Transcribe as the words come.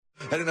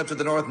Heading up to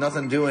the north,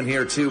 nothing doing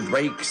here, too.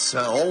 Breaks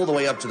all the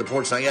way up to the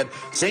Port Said.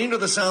 Same to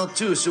the south,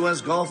 too.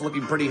 Suez Gulf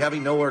looking pretty heavy,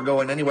 nowhere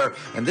going anywhere.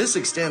 And this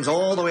extends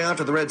all the way out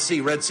to the Red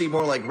Sea. Red Sea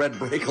more like red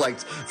brake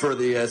lights for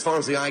the as far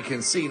as the eye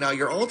can see. Now,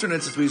 your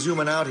alternates as we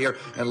zoom in out here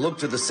and look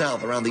to the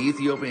south around the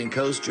Ethiopian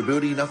coast,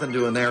 Djibouti, nothing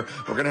doing there.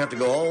 We're going to have to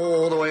go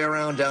all the way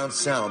around down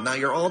south. Now,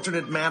 your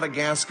alternate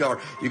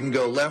Madagascar, you can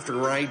go left or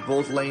right.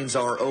 Both lanes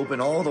are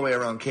open all the way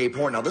around Cape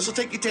Horn. Now, this will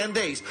take you 10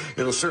 days.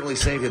 It'll certainly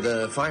save you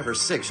the 5 or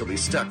 6. You'll be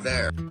stuck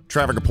there.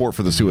 Traffic report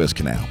for the Suez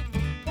Canal,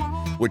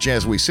 which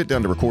as we sit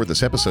down to record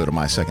this episode of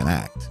My Second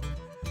Act,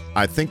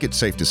 I think it's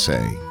safe to say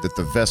that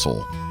the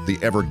vessel, the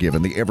Ever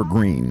Given, the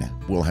Evergreen,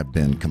 will have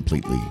been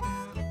completely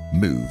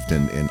moved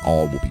and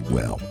all will be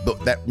well.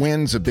 But that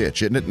wind's a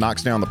bitch, isn't it?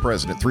 Knocks down the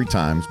president 3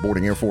 times,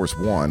 boarding Air Force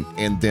One,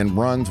 and then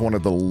runs one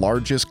of the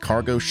largest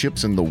cargo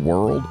ships in the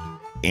world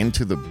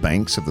into the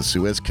banks of the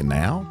Suez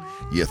Canal?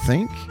 You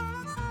think?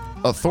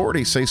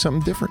 Authorities say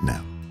something different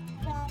now.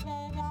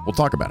 We'll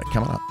talk about it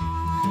coming up.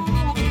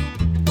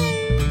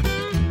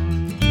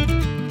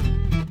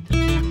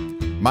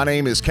 My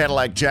name is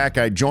Cadillac Jack.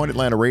 I joined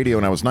Atlanta Radio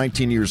when I was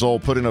 19 years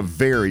old, put in a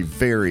very,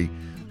 very,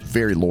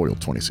 very loyal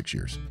 26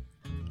 years.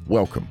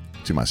 Welcome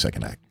to My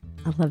Second Act.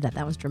 I love that.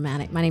 That was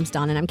dramatic. My name's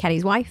Dawn, and I'm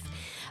Caddy's wife.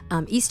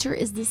 Easter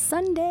is this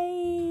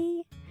Sunday.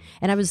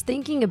 And I was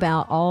thinking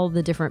about all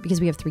the different,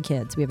 because we have 3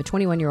 kids. We have a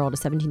 21-year-old, a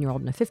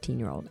 17-year-old, and a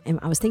 15-year-old. And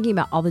I was thinking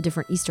about all the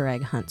different Easter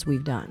egg hunts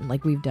we've done.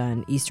 Like we've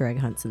done Easter egg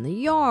hunts in the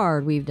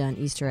yard. We've done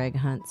Easter egg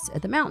hunts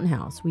at the Mountain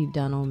House. We've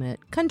done them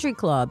at country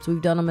clubs.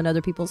 We've done them at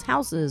other people's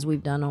houses.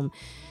 We've done them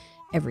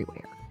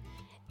everywhere.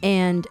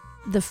 And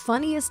the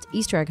funniest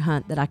Easter egg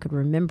hunt that I could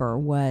remember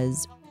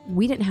was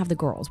we didn't have the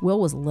girls. Will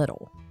was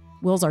little.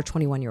 Will's our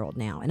 21-year-old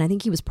now. And I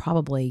think he was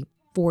probably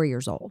 4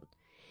 years old.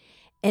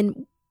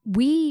 And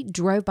we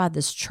drove by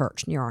this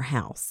church near our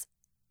house,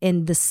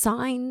 and the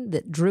sign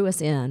that drew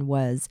us in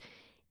was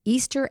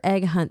Easter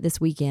egg hunt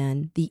this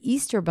weekend. The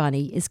Easter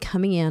Bunny is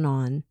coming in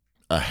on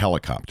a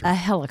helicopter. A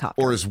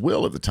helicopter. Or as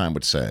Will at the time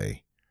would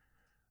say,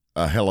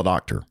 a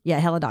helidoctor.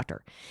 Yeah, helidoctor.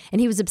 And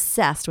he was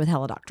obsessed with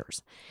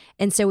helidoctors.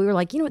 And so we were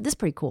like, you know what, this is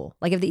pretty cool.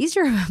 Like if the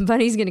Easter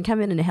Bunny is going to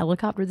come in a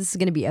helicopter, this is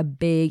going to be a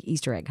big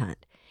Easter egg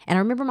hunt. And I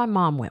remember my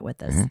mom went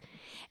with us. Mm-hmm.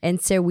 And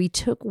so we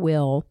took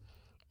Will,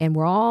 and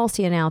we're all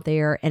standing out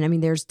there, and I mean,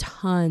 there's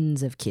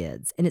tons of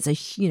kids, and it's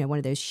one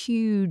of those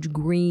huge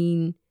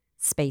green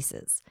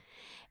spaces,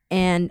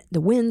 and the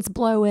wind's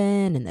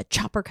blowing, and the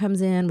chopper comes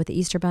in with the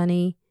Easter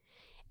Bunny.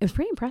 It was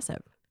pretty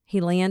impressive.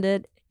 He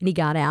landed, and he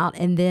got out,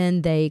 and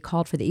then they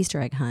called for the Easter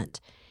egg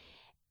hunt,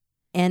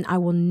 and I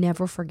will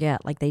never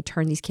forget. Like they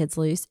turned these kids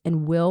loose,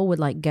 and Will would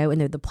like go, and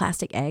they're the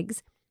plastic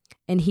eggs,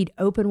 and he'd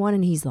open one,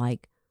 and he's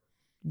like,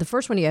 the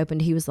first one he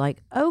opened, he was like,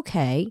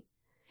 okay.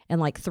 And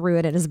like threw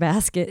it in his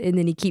basket, and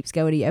then he keeps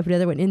going. He opened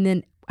another one, and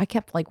then I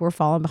kept like we're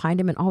following behind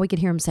him, and all we could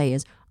hear him say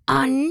is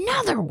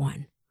another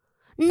one,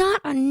 not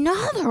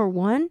another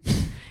one.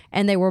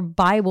 And they were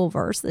Bible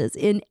verses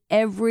in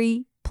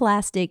every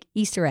plastic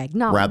Easter egg,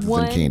 not rather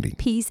one than candy.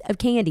 Piece of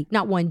candy,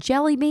 not one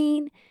jelly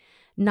bean,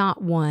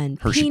 not one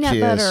Hershey peanut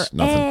Kiss, butter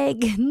nothing.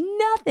 egg,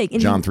 nothing.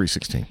 And John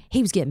 3:16.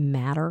 He was getting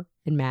madder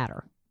and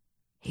madder.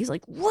 He's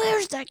like,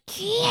 "Where's the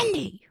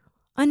candy?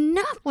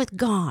 Enough with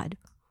God."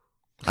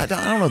 I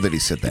don't know that he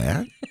said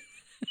that.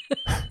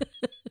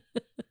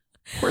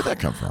 Where'd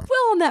that come from?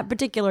 Well, on that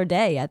particular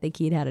day, I think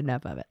he'd had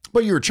enough of it.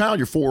 But you're a child,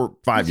 you're 4 or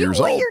 5 years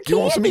want old. your You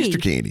want some candy. Easter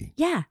candy.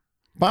 Yeah.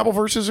 Bible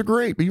verses are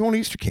great, but you want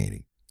Easter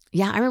candy.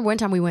 Yeah, I remember one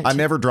time we went I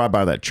never drive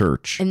by that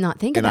church. and not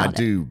think and about I it.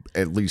 do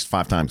at least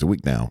 5 times a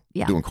week now,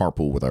 Yeah. doing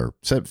carpool with our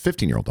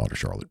 15-year-old daughter,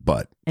 Charlotte.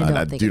 But And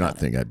I don't do not about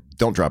think, I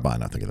don't drive by and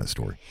not think of that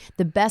story.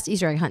 The best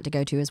Easter egg hunt to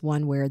go to is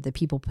one where the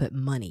people put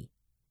money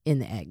in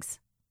the eggs.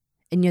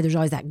 And, there's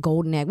always that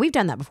golden egg. We've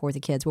done that before with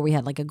the kids where we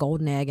had like a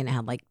golden egg and it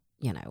had like,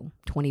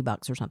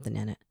 $20 or something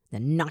in it.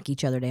 Then knock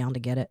each other down to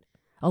get it.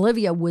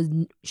 Olivia was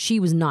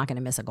not going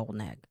to miss a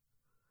golden egg.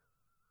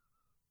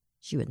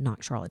 She would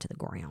knock Charlotte to the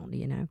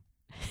ground,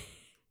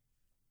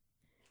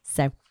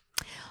 So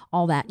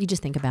all that, you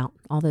just think about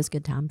all those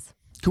good times.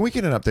 Can we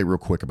get an update real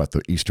quick about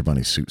the Easter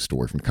Bunny suit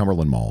story from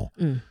Cumberland Mall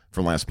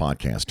from last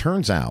podcast?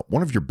 Turns out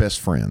one of your best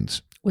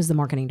friends Was the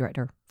marketing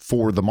director.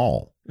 for the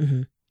mall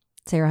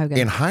Sarah Hogan.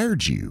 and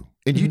hired you.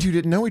 And you two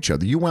didn't know each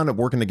other. You wound up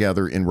working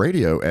together in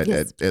radio at,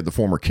 Yes. at the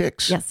former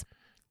Kicks. Yes.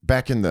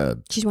 Back in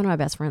the She's one of my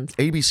best friends.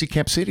 ABC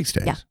Camp City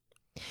days. Yeah.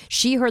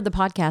 She heard the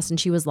podcast and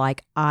she was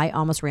like, I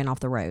almost ran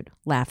off the road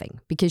laughing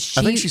because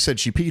I think she said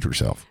she peed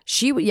herself.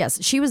 she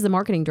was the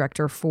marketing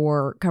director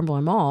for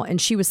Cumberland Mall, and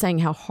she was saying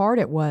how hard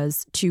it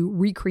was to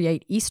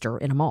recreate Easter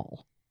in a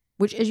mall,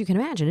 which, as you can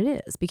imagine,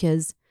 it is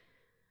because,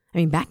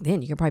 back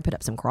then you could probably put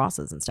up some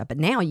crosses and stuff, but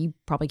now you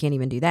probably can't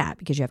even do that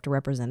because you have to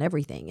represent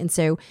everything. And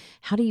so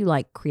how do you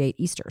create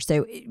Easter?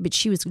 But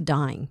she was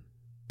dying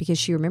because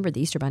she remembered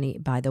the Easter Bunny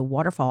by the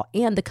waterfall,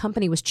 and the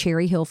company was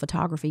Cherry Hill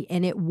Photography,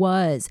 and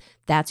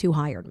that's who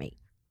hired me.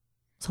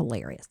 It's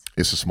hilarious.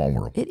 It's a small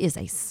world. It is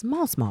a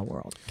small, small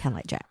world, kind of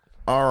like Jack.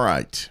 All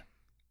right.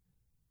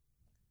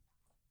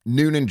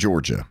 Noon in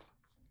Georgia,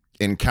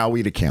 in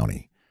Coweta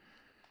County.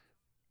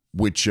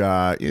 which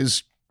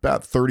is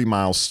about 30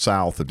 miles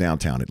south of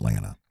downtown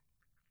Atlanta,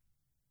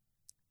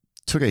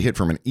 took a hit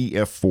from an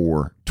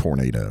EF4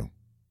 tornado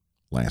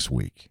last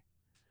week.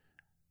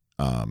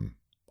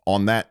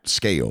 On that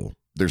scale,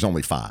 there's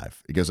only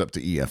 5. It goes up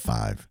to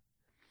EF5.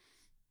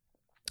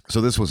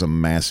 So this was a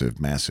massive,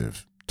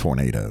 massive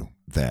tornado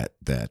that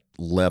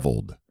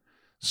leveled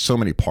so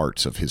many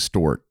parts of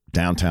historic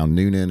downtown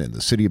Newnan and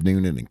the city of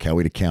Newnan and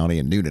Coweta County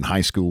and Newnan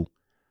High School.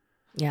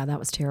 Yeah, that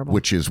was terrible.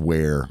 Which is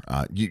where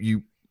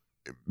you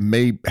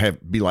may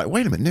be like,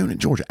 wait a minute, Newnan,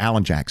 Georgia,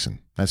 Alan Jackson.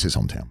 That's his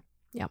hometown.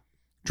 Yeah.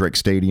 Drake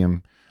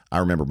Stadium. I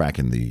remember back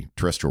in the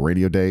terrestrial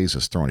radio days,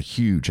 us throwing a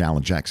huge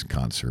Alan Jackson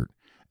concert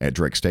at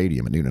Drake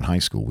Stadium at Newnan High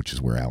School, which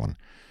is where Alan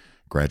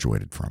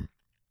graduated from.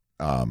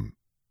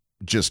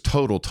 Just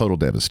total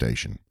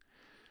devastation.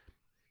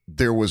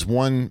 There was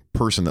one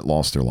person that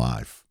lost their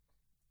life.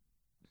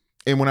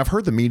 And when I've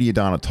heard the media,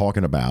 Donna,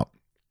 talking about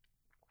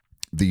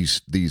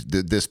this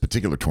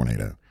particular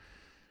tornado,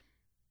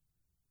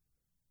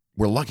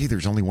 we're lucky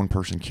there's only one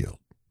person killed.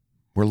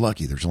 We're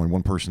lucky there's only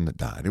one person that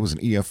died. It was an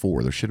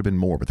EF4. There should have been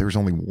more, but there was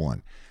only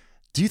one.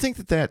 Do you think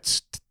is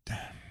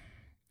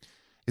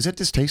that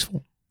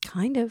distasteful?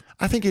 Kind of.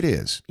 I think it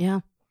is. Yeah.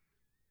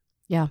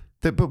 Yeah.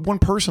 But one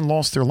person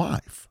lost their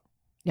life.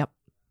 Yep.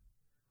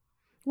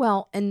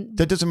 Well, and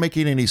that doesn't make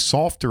it any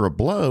softer a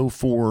blow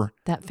for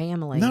that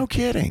family. No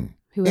kidding.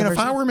 Whoever's and if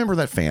I remember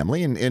that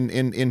family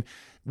and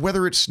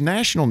whether it's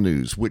national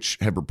news, which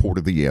have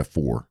reported the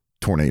EF4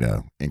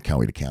 tornado in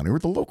Coweta County, or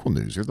the local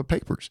news or the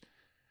papers,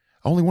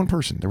 only one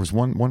person. There was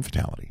one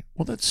fatality.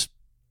 Well, that's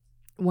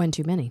one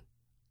too many.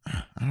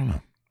 I don't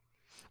know.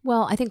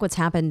 Well, I think what's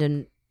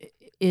happened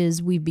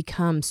is we've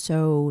become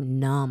so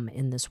numb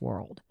in this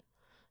world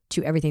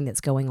to everything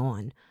that's going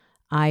on.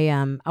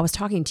 I was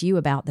talking to you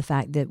about the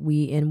fact that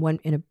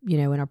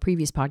in our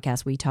previous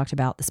podcast we talked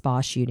about the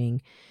spa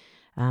shooting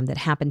that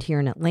happened here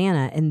in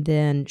Atlanta, and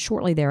then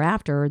shortly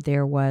thereafter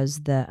there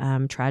was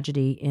the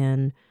tragedy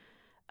in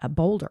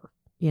Boulder,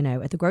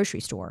 at the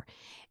grocery store.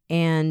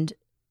 And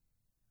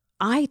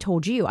I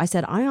told you, I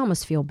said, I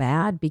almost feel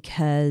bad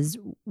because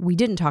we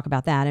didn't talk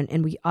about that.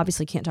 And we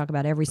obviously can't talk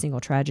about every single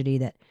tragedy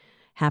that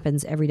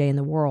happens every day in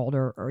the world,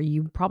 or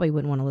you probably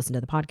wouldn't want to listen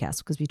to the podcast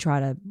because we try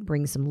to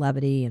bring some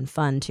levity and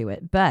fun to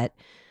it. But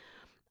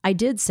I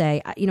did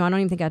say, I don't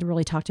even think I'd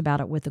really talked about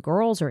it with the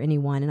girls or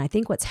anyone. And I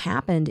think what's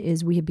happened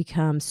is we have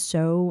become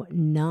so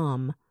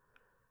numb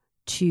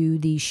to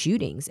these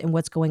shootings and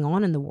what's going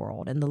on in the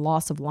world and the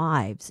loss of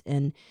lives.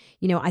 And,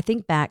 I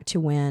think back to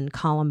when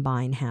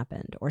Columbine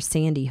happened or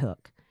Sandy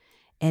Hook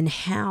and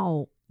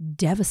how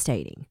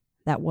devastating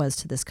that was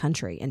to this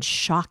country and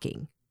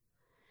shocking.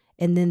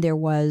 And then there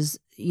was,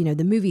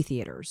 the movie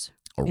theaters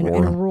in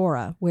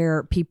Aurora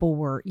where people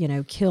were,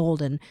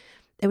 killed. And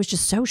it was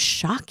just so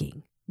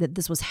shocking that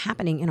this was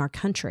happening in our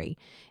country.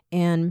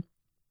 And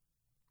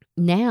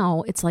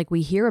now it's like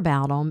we hear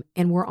about them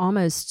and we're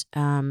almost,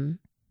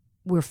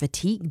 we're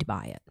fatigued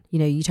by it.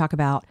 You talk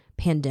about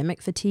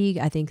pandemic fatigue.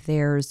 I think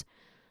there's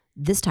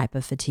this type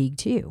of fatigue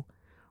too,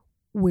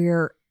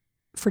 where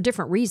for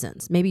different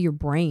reasons, maybe your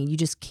brain, you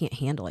just can't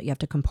handle it. You have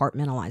to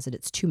compartmentalize it.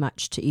 It's too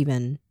much to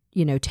even,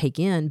 take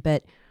in,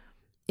 but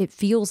it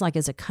feels like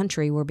as a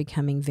country, we're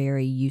becoming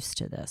very used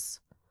to this,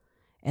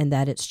 and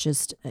that it's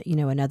just,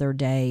 another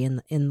day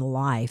in the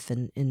life.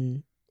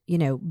 And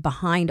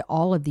behind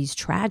all of these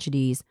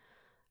tragedies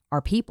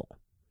are people,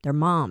 their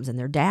moms and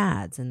their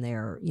dads and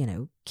their,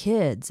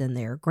 kids and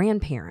their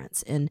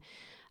grandparents. And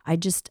I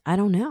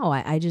don't know.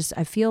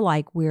 I feel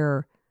like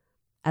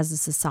as a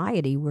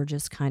society, we're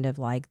just kind of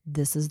like,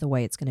 this is the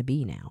way it's going to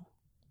be now.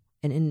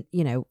 And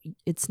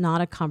it's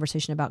not a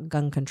conversation about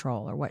gun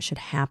control or what should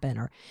happen,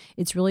 or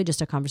it's really just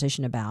a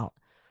conversation about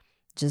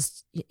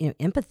just,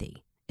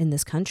 empathy in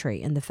this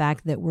country and the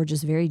fact that we're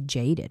just very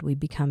jaded. We've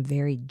become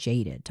very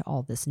jaded to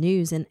all this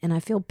news. And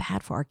I feel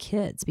bad for our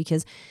kids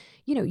because,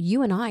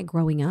 you and I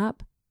growing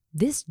up,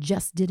 this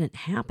just didn't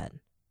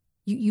happen.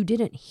 You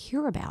didn't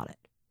hear about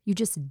it. You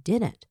just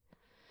didn't.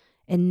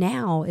 And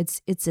now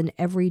it's an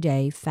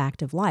everyday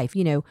fact of life.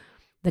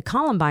 The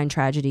Columbine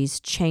tragedies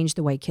changed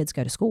the way kids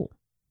go to school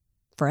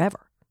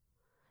forever.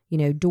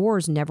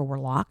 Doors never were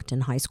locked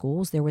in high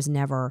schools. There was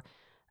never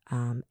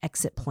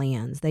exit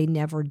plans. They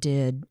never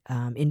did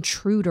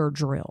intruder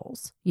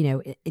drills,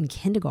 in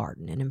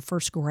kindergarten and in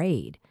first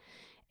grade.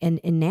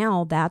 And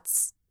now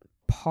that's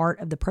part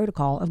of the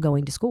protocol of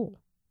going to school.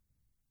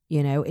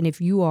 And if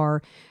you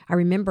are, I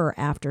remember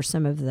after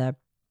some of the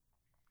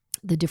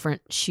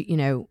different,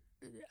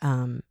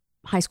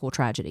 high school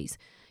tragedies,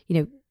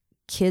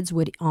 kids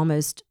would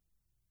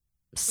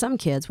some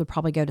kids would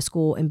probably go to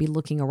school and be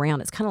looking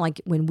around. It's kind of like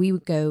when we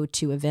would go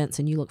to events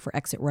and you look for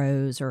exit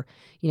rows, or,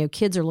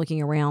 kids are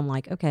looking around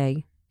like,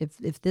 okay,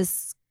 if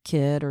this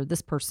kid or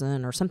this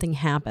person or something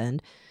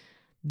happened,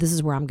 this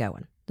is where I'm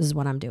going. This is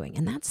what I'm doing.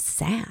 And that's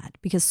sad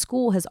because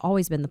school has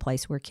always been the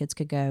place where kids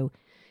could go,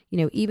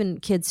 even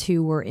kids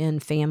who were in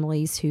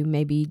families who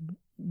maybe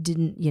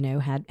didn't,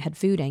 had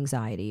food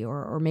anxiety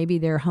or maybe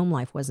their home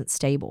life wasn't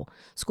stable.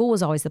 School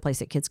was always the place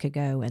that kids could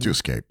go and to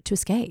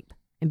escape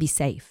and be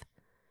safe.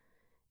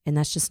 And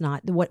that's just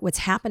not what's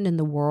happened in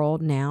the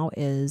world now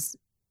is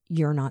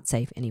you're not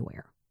safe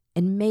anywhere.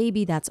 And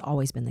maybe that's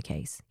always been the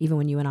case, even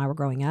when you and I were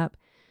growing up,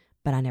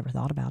 but I never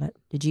thought about it.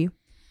 Did you?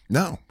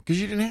 No, because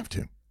you didn't have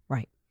to.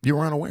 Right. You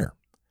were unaware.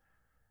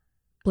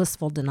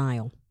 Blissful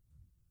denial.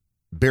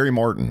 Barry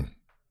Martin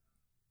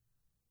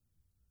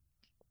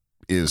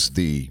is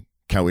the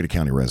Coweta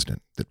County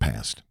resident that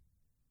passed.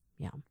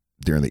 Yeah.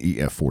 During the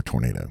EF4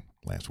 tornado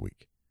last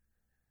week.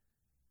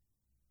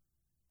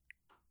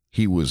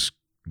 He was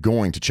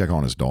going to check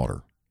on his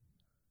daughter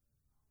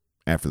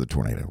after the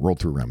tornado. Rolled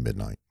through around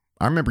midnight.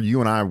 I remember you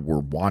and I were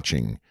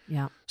watching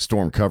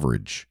storm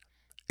coverage,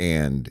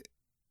 and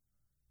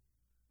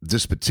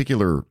this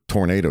particular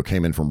tornado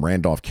came in from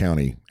Randolph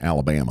County,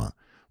 Alabama,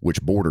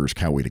 which borders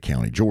Coweta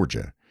County,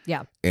 Georgia.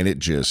 Yeah. And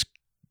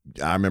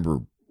I remember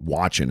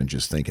watching and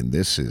just thinking,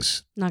 this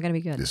is not going to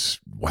be good.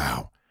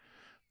 Wow.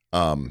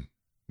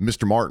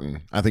 Mr.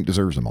 Martin, I think,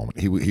 deserves a moment.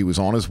 He was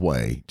on his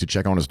way to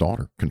check on his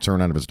daughter,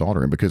 concerned out of his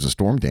daughter. And because of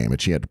storm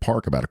damage, he had to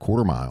park about a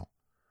quarter mile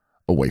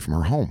away from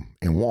her home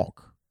and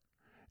walk.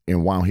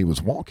 And while he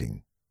was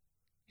walking,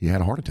 he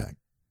had a heart attack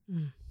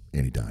and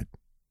he died.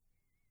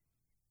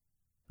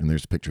 And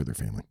there's a picture of their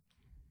family.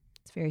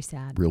 It's very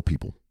sad. Real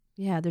people.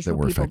 Yeah, there's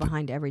real people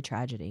behind every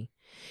tragedy.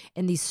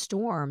 And these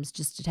storms,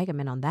 just to take them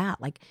in on that,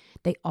 like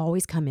they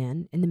always come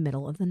in the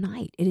middle of the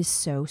night. It is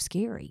so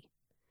scary.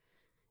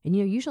 And,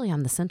 usually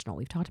I'm the sentinel.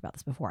 We've talked about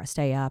this before. I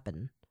stay up,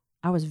 and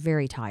I was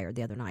very tired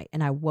the other night.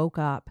 And I woke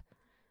up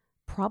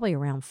probably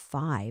around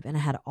 5, and I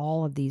had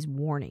all of these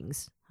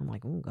warnings. I'm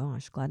like, oh,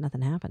 gosh, glad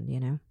nothing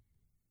happened,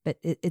 But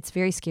it's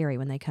very scary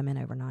when they come in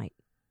overnight.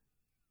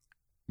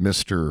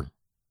 Mr.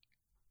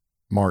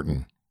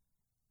 Martin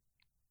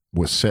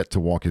was set to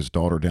walk his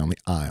daughter down the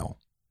aisle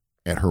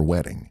at her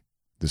wedding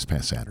this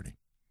past Saturday,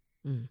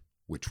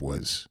 which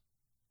was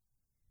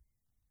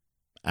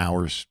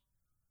hours,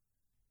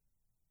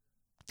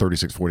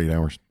 36, 48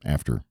 hours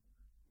after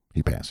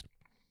he passed.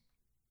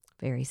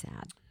 Very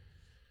sad.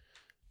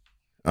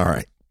 All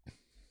right.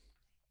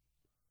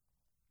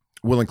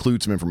 We'll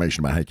include some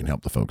information about how you can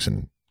help the folks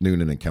in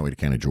Newnan and Coweta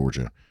County,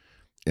 Georgia,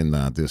 in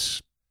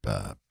this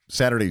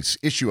Saturday's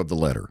issue of the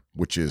letter,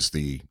 which is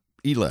the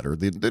e-letter,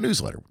 the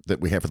newsletter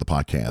that we have for the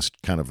podcast,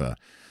 kind of a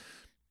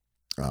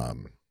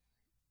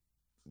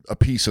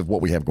piece of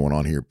what we have going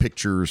on here.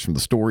 Pictures from the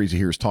stories you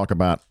hear us talk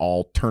about,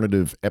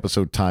 alternative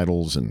episode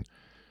titles, and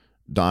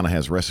Donna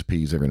has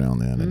recipes every now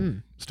and then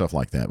and stuff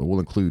like that. But we'll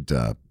include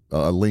a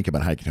link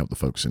about how you can help the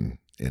folks in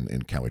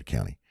Coweta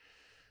County,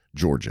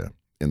 Georgia,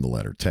 in the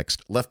letter.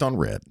 Text left on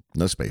red,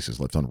 no spaces,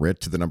 left on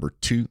red to the number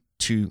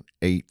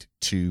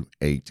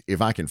 22828.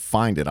 If I can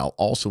find it, I'll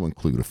also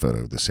include a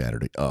photo this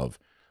Saturday of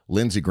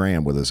Lindsey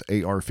Graham with his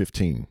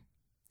AR-15.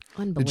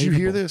 Unbelievable. Did you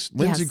hear this?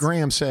 Lindsey Yes.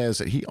 Graham says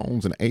that he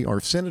owns an AR.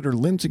 Senator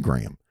Lindsey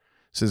Graham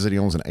says that he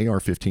owns an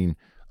AR-15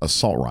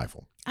 assault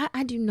rifle.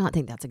 I do not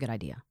think that's a good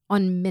idea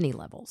on many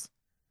levels.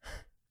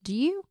 Do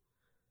you?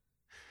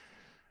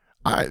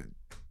 Him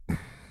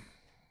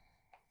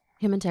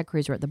and Ted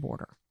Cruz are at the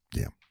border.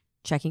 Yeah.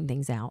 Checking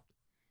things out.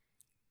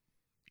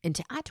 And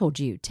I told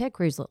you, Ted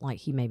Cruz looked like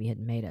he maybe had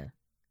made a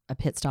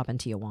pit stop in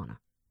Tijuana.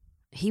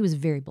 He was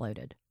very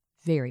bloated.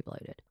 Very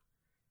bloated.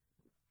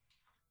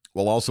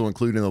 We'll also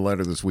include in the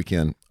letter this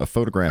weekend a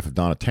photograph of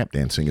Donna tap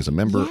dancing as a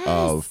member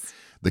of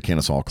the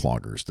Kennesaw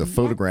Cloggers. The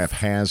photograph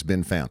has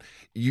been found.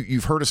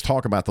 You've heard us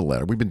talk about the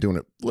letter. We've been doing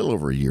it a little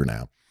over a year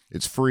now.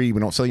 It's free. We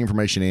don't sell you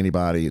information to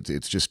anybody.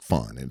 It's just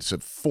fun. It's a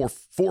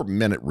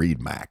 4-minute read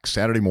max.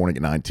 Saturday morning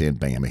at 9:10,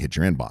 bam, it hits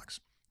your inbox.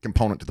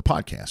 Component to the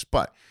podcast.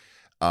 But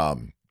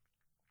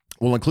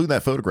we'll include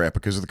that photograph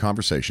because of the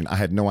conversation. I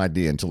had no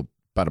idea until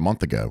about a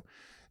month ago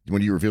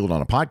when you revealed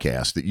on a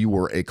podcast that you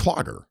were a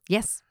clogger.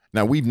 Yes.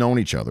 Now, we've known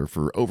each other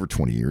for over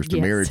 20 years, been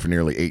married for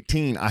nearly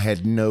 18. I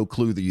had no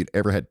clue that you'd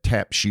ever had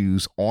tap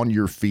shoes on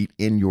your feet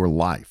in your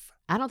life.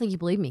 I don't think you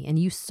believe me. And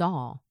you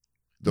saw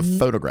the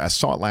photograph. I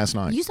saw it last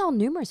night. You saw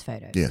numerous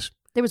photos. Yes.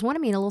 There was one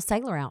of me in a little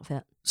sailor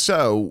outfit.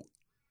 So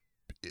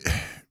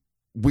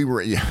we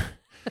were,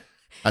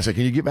 I said,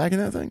 can you get back in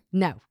that thing?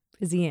 No,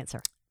 is the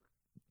answer.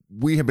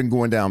 We have been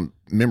going down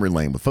memory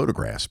lane with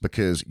photographs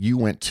because you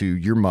went to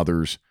your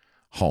mother's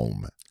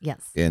home.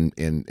 Yes.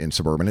 In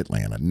suburban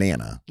Atlanta.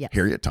 Nana. Yes.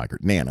 Harriet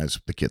Tygart. Nana, as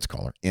the kids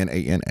call her.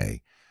 Nana.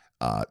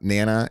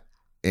 Nana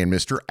and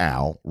Mr.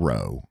 Al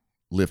Rowe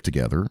lived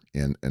together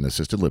in an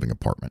assisted living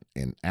apartment.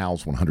 And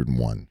Al's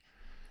 101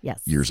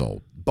 years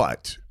old.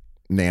 But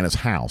Nana's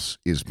house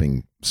is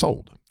being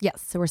sold.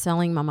 Yes. So we're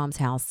selling my mom's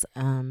house.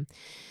 I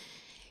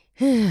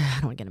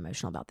don't want to get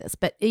emotional about this.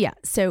 But yeah,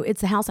 so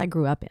it's the house I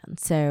grew up in.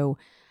 So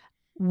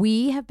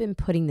we have been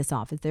putting this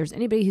off. If there's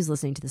anybody who's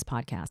listening to this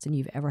podcast and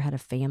you've ever had a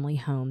family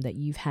home that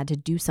you've had to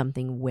do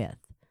something with,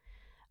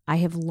 I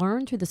have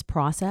learned through this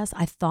process.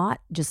 I thought,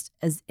 just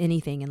as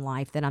anything in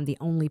life, that I'm the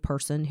only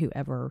person who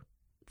ever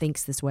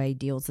thinks this way,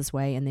 deals this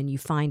way. And then you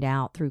find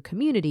out through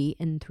community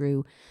and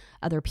through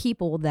other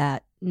people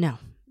that, no,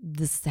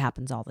 this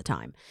happens all the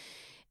time.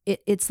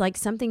 It's like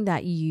something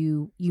that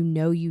you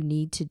know you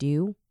need to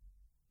do,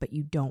 but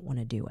you don't want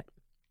to do it.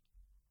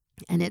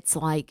 And it's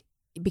like,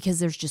 because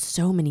there's just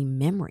so many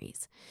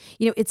memories.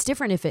 You know, it's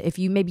different if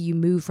you maybe you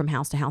move from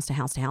house to house to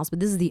house to house, but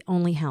this is the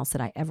only house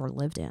that I ever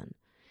lived in.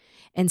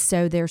 And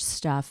so there's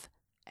stuff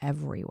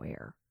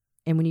everywhere.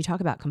 And when you talk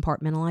about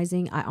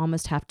compartmentalizing, I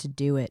almost have to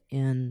do it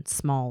in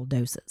small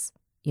doses,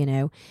 you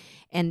know?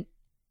 And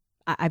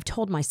I've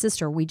told my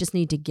sister we just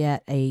need to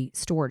get a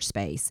storage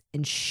space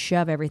and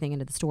shove everything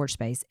into the storage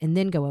space and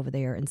then go over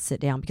there and sit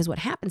down. Because what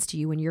happens to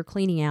you when you're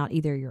cleaning out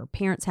either your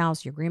parents'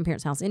 house, your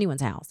grandparents' house,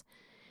 anyone's house,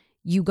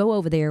 you go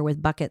over there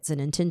with buckets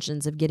and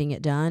intentions of getting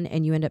it done,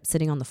 and you end up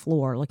sitting on the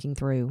floor looking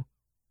through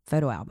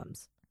photo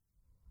albums.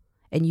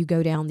 And you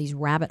go down these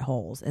rabbit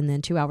holes, and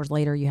then 2 hours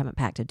later, you haven't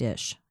packed a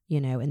dish, you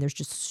know, and there's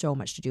just so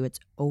much to do. It's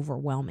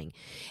overwhelming.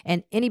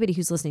 And anybody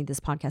who's listening to this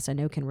podcast, I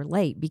know, can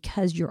relate,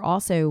 because you're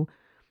also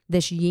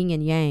this yin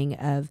and yang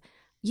of,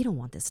 you don't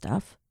want this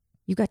stuff.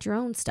 You got your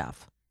own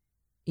stuff,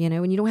 you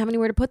know, and you don't have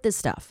anywhere to put this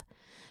stuff.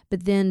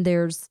 But then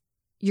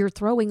you're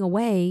throwing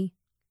away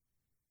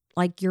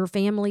like your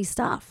family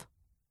stuff,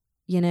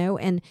 you know?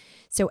 And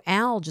so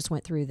Al just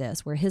went through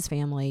this where his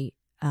family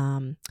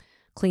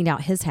cleaned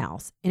out his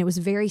house. And it was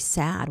very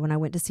sad. When I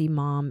went to see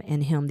Mom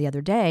and him the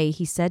other day,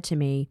 he said to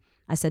me,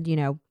 I said, you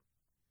know,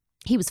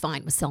 he was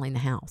fine with selling the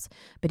house,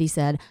 but he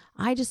said,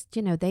 I just,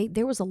 you know,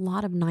 there was a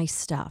lot of nice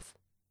stuff,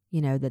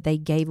 you know, that they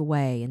gave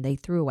away and they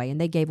threw away, and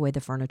they gave away the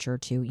furniture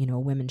to, you know, a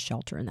women's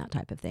shelter and that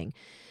type of thing.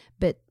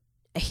 But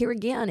here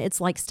again,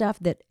 it's like stuff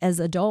that as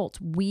adults,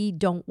 we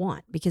don't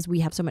want because we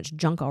have so much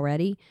junk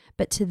already.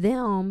 But to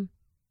them,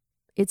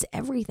 it's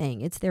everything.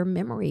 It's their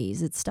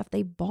memories. It's stuff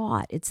they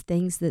bought. It's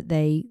things that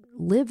they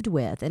lived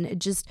with. And it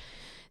just,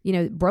 you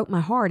know, broke my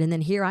heart. And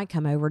then here I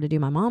come over to do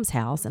my mom's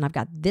house, and I've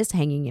got this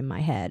hanging in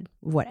my head,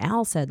 what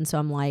Al said. And so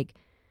I'm like,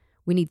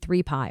 we need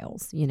 3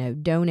 piles, you know,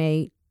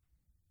 donate,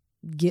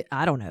 get,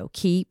 I don't know,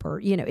 keep, or,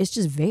 you know, it's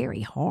just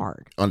very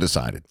hard.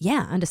 Undecided.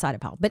 Yeah,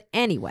 undecided pile. But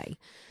anyway,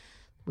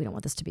 we don't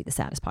want this to be the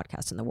saddest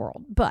podcast in the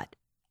world. But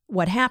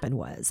what happened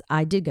was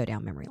I did go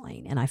down memory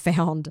lane, and I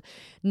found,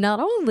 not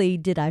only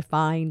did I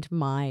find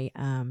my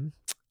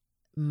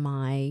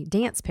my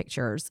dance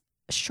pictures,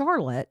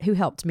 Charlotte, who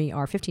helped me,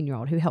 our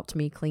 15-year-old, who helped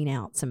me clean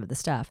out some of the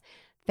stuff,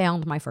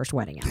 found my first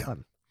wedding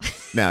album.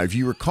 Now, if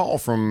you recall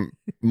from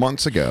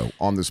months ago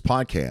on this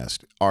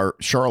podcast, our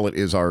Charlotte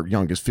is our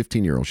youngest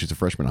 15-year-old. She's a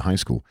freshman in high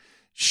school.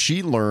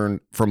 She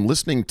learned from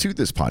listening to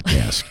this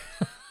podcast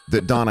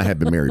that Donna had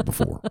been married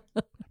before.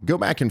 Go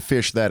back and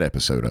fish that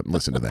episode up and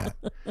listen to that.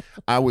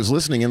 I was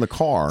listening in the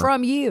car.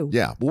 From you.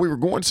 Yeah. Well, we were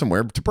going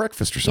somewhere to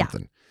breakfast or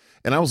something. Yeah.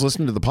 And I was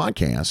listening to the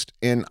podcast,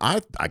 and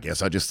I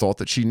guess I just thought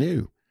that she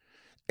knew.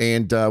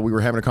 And we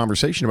were having a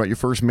conversation about your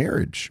first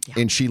marriage. Yeah.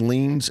 And she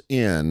leans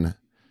in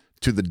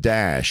to the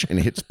dash and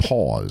hits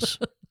pause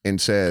and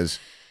says,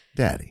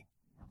 Daddy,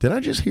 did I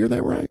just hear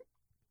that right?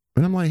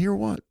 And I'm like, hear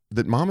what?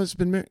 That Mama's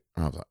been married?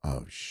 I was like,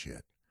 oh,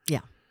 shit.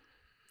 Yeah.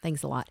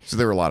 Thanks a lot. So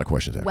there were a lot of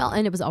questions after that.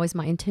 And it was always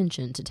my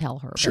intention to tell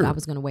her. Sure. But I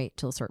was going to wait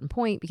till a certain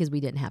point because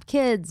we didn't have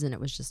kids, and it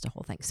was just a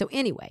whole thing. So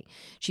anyway,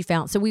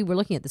 so we were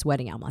looking at this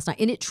wedding album last night,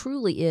 and it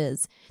truly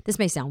is, this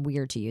may sound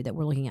weird to you that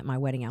we're looking at my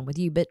wedding album with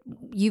you, but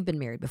you've been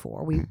married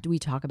before. We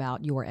talk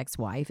about your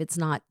ex-wife.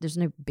 There's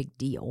no big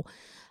deal.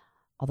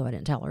 Although I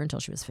didn't tell her until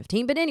she was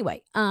 15. But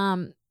anyway,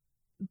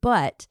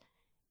 but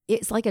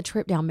it's like a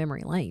trip down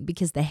memory lane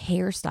because the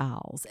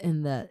hairstyles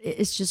and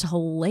it's just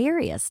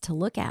hilarious to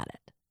look at it.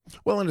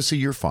 Well, and to see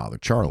your father,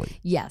 Charlie.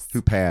 Yes.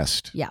 Who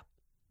passed. Yeah.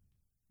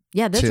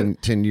 Yeah.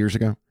 10 years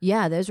ago.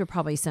 Yeah. Those were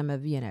probably some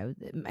of, you know,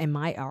 and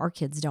our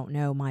kids don't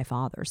know my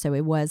father. So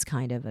it was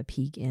kind of a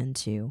peek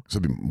into. So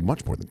it'd be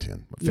much more than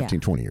 10, 15,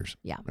 20 years.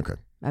 Yeah. Okay.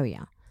 Oh,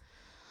 yeah.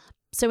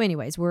 So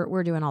anyways,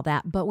 we're doing all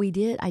that, but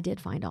I did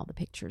find all the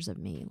pictures of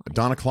me. Like,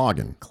 Donna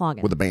Cloggin.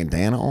 With a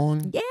bandana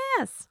on?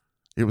 Yes.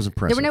 It was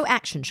impressive. There were no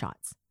action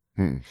shots.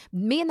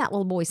 Me and that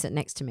little boy sitting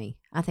next to me,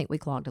 I think we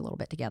clogged a little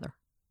bit together.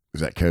 Is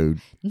that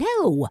code?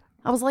 No.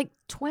 I was like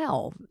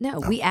 12.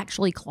 No, we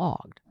actually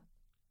clogged.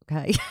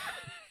 Okay.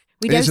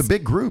 It's a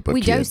big group of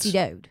kids. We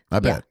dosey-doed. I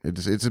bet. Yeah.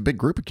 It's a big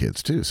group of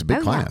kids, too. It's a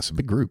big class, a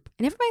big group.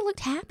 And everybody looked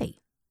happy.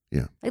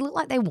 Yeah. They looked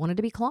like they wanted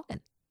to be clogging.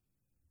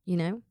 You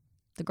know?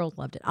 The girls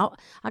loved it.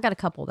 I got a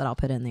couple that I'll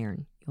put in there,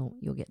 and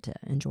you'll get to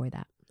enjoy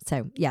that.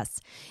 So yes,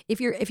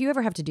 if you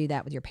ever have to do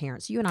that with your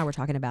parents, you and I were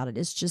talking about it.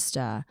 It's just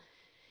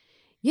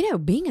you know,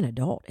 being an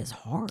adult is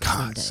hard.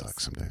 God, it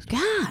sucks sometimes.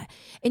 God,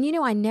 and you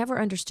know, I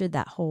never understood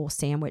that whole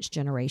sandwich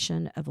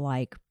generation of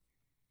like,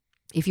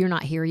 if you're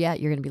not here yet,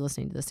 you're going to be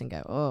listening to this and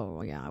go,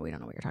 oh yeah, we don't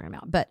know what you're talking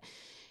about. But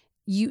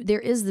there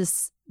is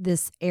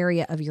this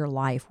area of your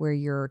life where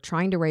you're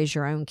trying to raise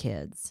your own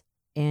kids,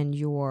 and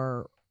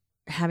you're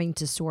having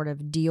to sort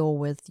of deal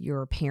with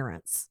your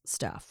parents'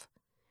 stuff.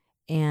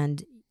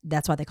 And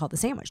that's why they call it the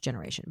sandwich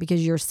generation,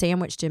 because you're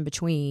sandwiched in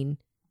between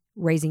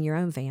raising your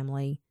own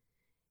family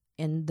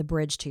and the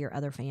bridge to your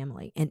other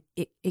family. And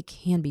it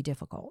can be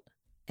difficult.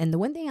 And the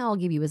one thing I'll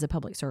give you as a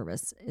public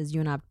service, as you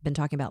and I've been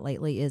talking about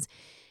lately, is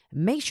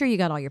make sure you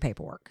got all your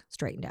paperwork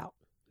straightened out.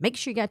 Make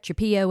sure you got your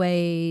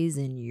POAs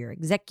and your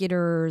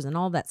executors and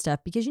all that stuff.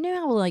 Because you know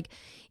how, like,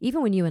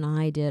 even when you and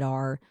I did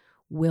our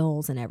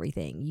wills and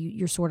everything.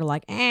 You're sort of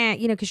like,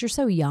 because you're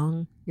so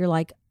young. You're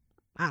like,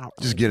 I don't know.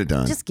 Just get it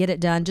done. Just get it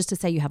done. Just to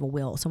say you have a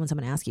will. Someone's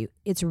going to ask you.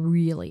 It's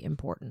really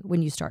important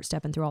when you start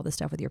stepping through all this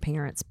stuff with your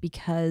parents,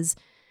 because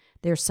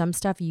there's some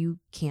stuff you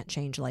can't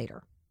change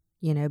later,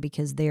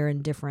 because they're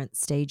in different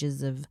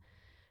stages of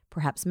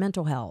perhaps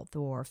mental health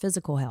or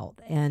physical health.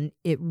 And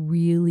it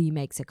really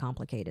makes it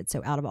complicated.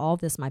 So out of all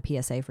this, my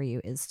PSA for you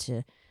is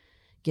to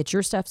get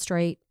your stuff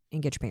straight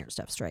and get your parents'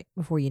 stuff straight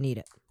before you need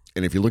it.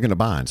 And if you're looking to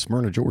buy in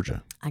Smyrna,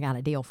 Georgia, I got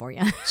a deal for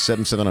you.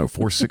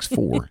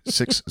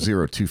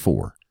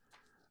 770-464-6024.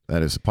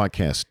 That is the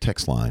podcast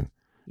text line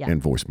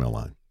and voicemail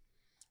line.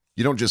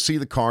 You don't just see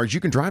the cars,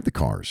 you can drive the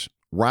cars.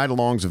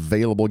 Ride-alongs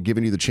available,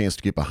 giving you the chance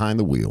to get behind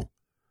the wheel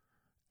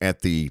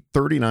at the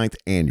 39th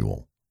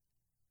Annual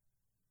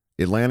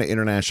Atlanta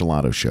International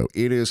Auto Show.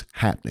 It is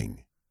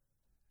happening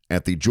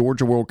at the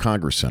Georgia World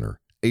Congress Center,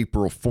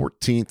 April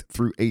 14th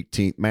through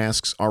 18th.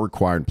 Masks are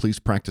required. Please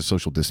practice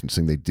social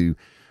distancing. They do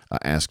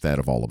ask that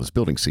of all of us.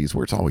 Building C's,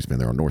 where it's always been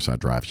there on Northside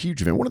Drive.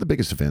 Huge event, one of the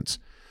biggest events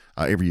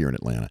every year in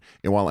Atlanta.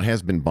 And while it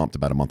has been bumped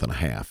about a month and a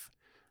half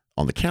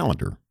on the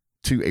calendar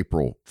to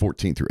April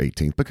 14th through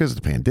 18th because of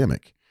the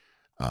pandemic,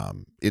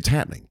 it's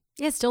happening.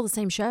 Yeah, it's still the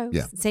same show.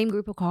 Yeah. Same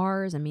group of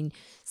cars. I mean,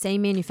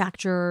 same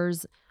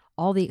manufacturers,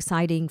 all the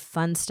exciting,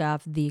 fun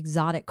stuff, the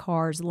exotic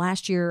cars.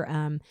 Last year,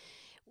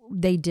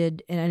 they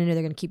did, and I know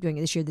they're going to keep doing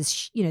it this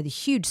year, the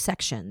huge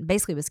section,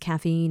 basically it was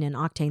Caffeine and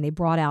Octane. They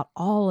brought out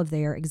all of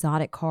their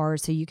exotic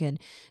cars so you can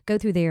go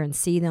through there and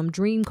see them.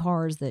 Dream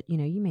cars that,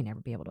 you may never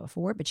be able to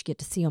afford, but you get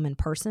to see them in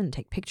person and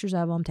take pictures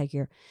of them, take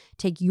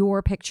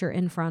your picture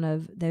in front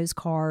of those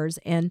cars,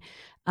 and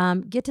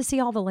get to see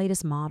all the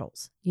latest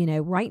models.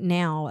 Right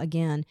now,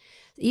 again,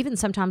 even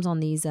sometimes on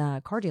these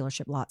car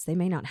dealership lots, they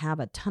may not have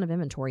a ton of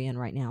inventory in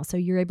right now. So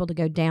you're able to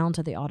go down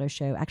to the auto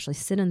show, actually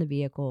sit in the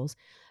vehicles,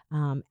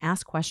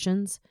 ask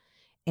questions,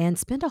 and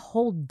spend a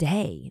whole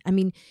day. I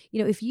mean,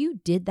 if you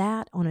did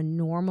that on a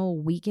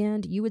normal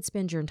weekend, you would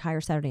spend your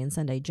entire Saturday and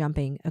Sunday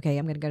jumping, okay,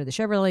 I'm going to go to the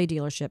Chevrolet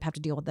dealership, have to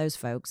deal with those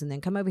folks, and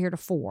then come over here to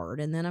Ford,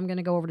 and then I'm going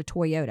to go over to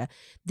Toyota.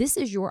 This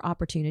is your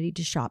opportunity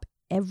to shop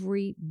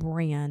every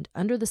brand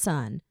under the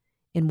sun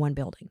in one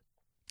building.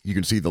 You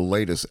can see the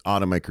latest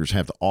automakers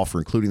have to offer,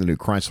 including the new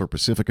Chrysler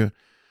Pacifica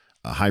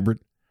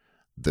hybrid,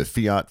 the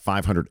Fiat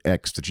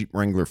 500X, the Jeep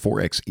Wrangler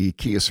 4xe,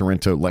 Kia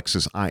Sorento,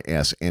 Lexus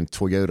IS, and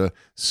Toyota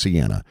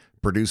Sienna.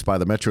 Produced by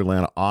the Metro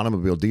Atlanta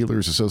Automobile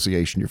Dealers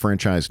Association, your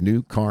franchise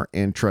new car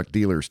and truck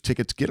dealers.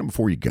 Tickets, get them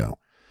before you go.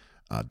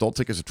 Adult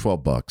tickets are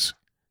 $12.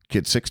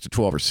 Kids 6 to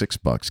 12 are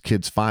 $6.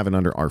 Kids 5 and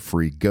under are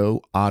free.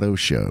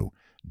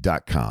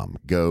 GoAutoShow.com.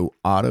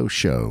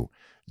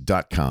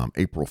 GoAutoShow.com.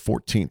 April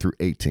 14th through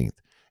 18th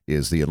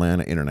is the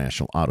Atlanta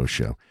International Auto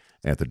Show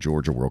at the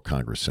Georgia World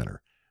Congress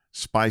Center.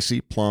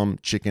 Spicy plum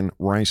chicken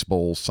rice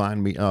bowl.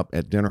 Sign me up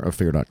at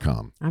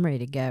dinneraffair.com. I'm ready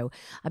to go.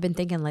 I've been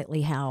thinking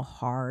lately how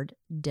hard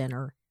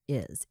dinner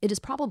is. It is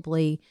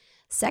probably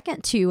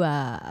second to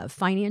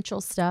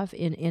financial stuff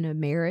in a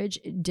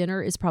marriage.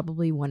 Dinner is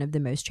probably one of the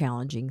most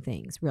challenging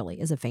things, really,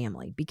 as a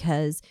family,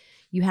 because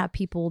you have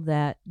people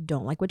that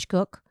don't like what you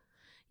cook.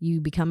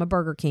 You become a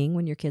Burger King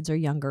when your kids are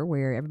younger,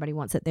 where everybody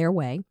wants it their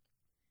way.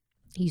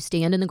 You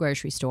stand in the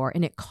grocery store,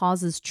 and it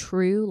causes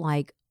true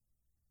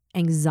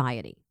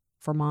anxiety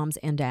for moms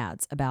and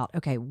dads about,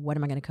 okay, what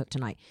am I going to cook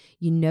tonight?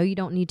 You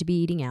don't need to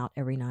be eating out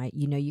every night.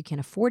 You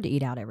can't afford to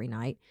eat out every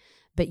night,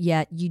 but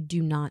yet you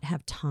do not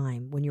have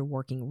time when you're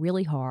working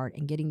really hard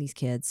and getting these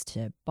kids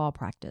to ball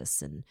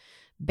practice and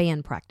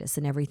band practice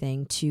and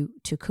everything to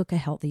cook a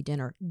healthy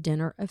dinner.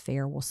 Dinner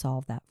Affair will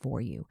solve that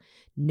for you.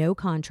 No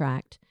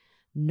contract,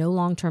 no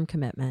long-term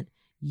commitment.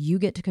 You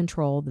get to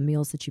control the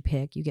meals that you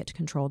pick. You get to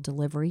control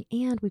delivery,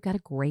 and we've got a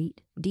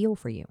great deal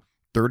for you.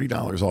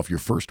 $30 off your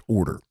first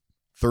order.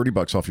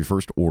 $30 off your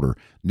first order.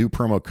 New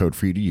promo code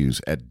for you to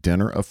use at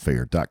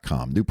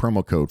dinneraffair.com. New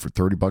promo code for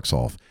 $30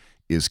 off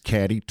is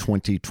Caddy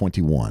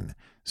 2021.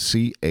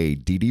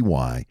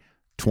 CADDY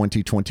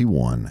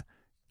 2021.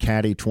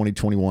 Caddy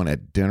 2021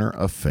 at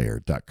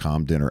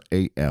dinneraffair.com.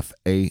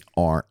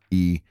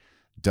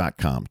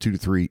 DinnerAFARE.com. 2 to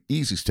 3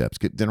 easy steps.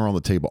 Get dinner on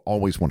the table.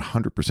 Always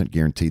 100%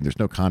 guaranteed. There's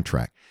no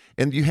contract.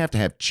 And you have to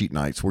have cheat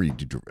nights where you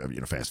do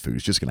fast food.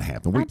 It's just going to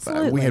happen.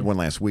 We had one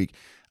last week.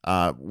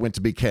 Went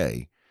to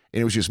BK. And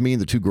it was just me and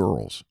the two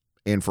girls.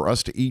 And for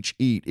us to each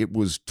eat, it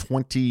was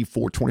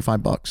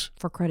 $25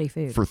 for cruddy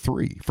food. For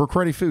three. For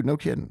cruddy food, no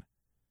kidding.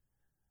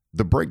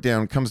 The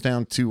breakdown comes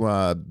down to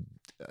 $5,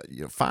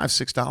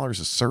 $6 a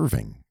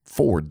serving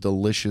for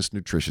delicious,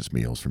 nutritious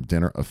meals from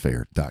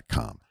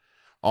dinneraffair.com.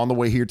 On the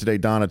way here today,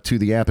 Donna, to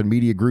the App and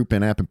Media Group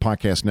and App and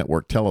Podcast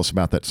Network. Tell us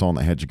about that song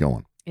that had you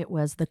going. It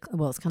was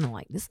it's kind of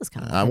like, this is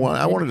kind of.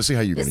 I wanted to see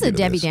how you. This is a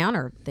Debbie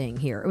Downer thing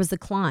here. It was The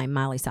Climb,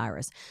 Miley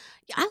Cyrus.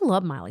 I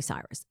love Miley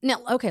Cyrus. Now,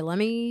 okay, let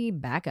me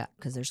back up,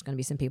 because there's going to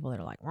be some people that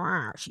are like,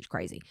 wow, she's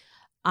crazy.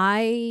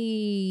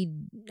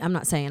 I'm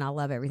not saying I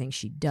love everything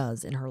she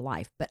does in her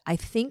life, but I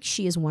think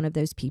she is one of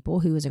those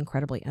people who is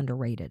incredibly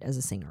underrated as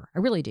a singer. I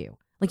really do.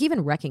 Like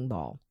even Wrecking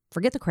Ball.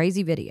 Forget the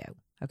crazy video.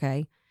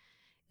 Okay,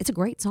 it's a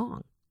great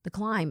song. The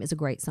Climb is a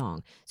great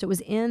song. So it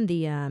was in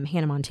the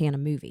Hannah Montana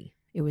movie.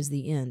 It was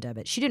the end of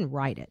it. She didn't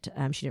write it.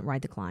 She didn't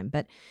write The Climb.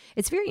 But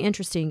it's very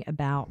interesting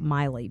about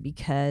Miley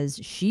because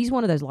she's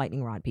one of those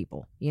lightning rod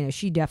people. You know,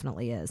 she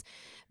definitely is.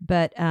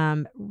 But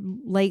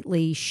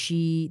lately,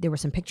 there were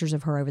some pictures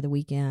of her over the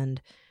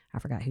weekend. I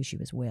forgot who she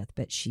was with,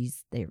 but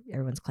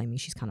everyone's claiming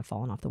she's kind of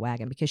fallen off the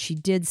wagon because she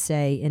did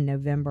say in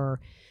November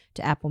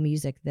to Apple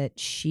Music that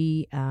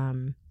she,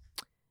 in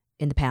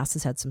the past,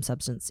 has had some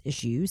substance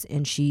issues,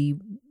 and she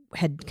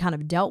had kind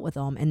of dealt with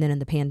them, and then in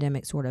the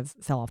pandemic sort of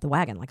fell off the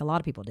wagon like a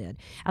lot of people did.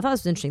 I thought it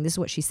was interesting. This is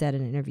what she said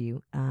in an interview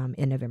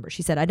in November.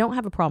 She said, "I don't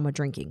have a problem with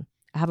drinking.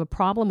 I have a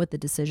problem with the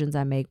decisions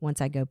I make once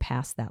I go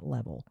past that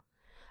level.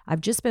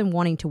 I've just been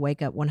wanting to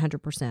wake up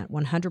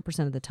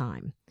 100% of the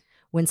time.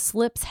 When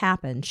slips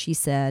happen," she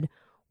said,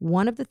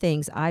 "one of the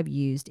things I've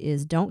used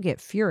is don't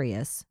get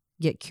furious,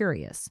 get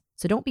curious.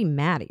 So don't be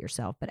mad at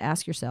yourself, but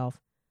ask yourself,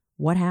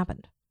 what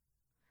happened?"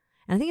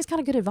 And I think it's kind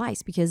of good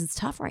advice because it's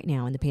tough right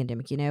now in the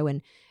pandemic, you know,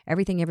 and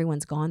everything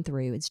everyone's gone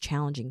through. It's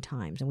challenging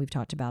times. And we've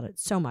talked about it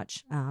so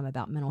much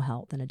about mental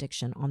health and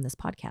addiction on this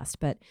podcast.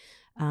 But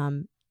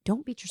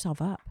don't beat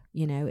yourself up,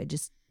 you know,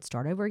 just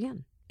start over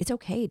again. It's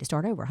okay to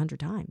start over 100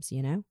 times,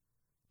 you know,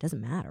 it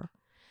doesn't matter.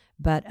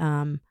 But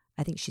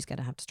I think she's going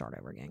to have to start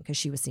over again because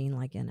she was seen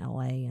like in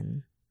LA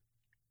and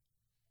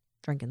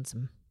popping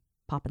some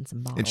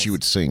bottles. And she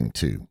would sing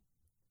too.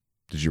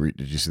 Did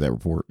you see that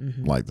report?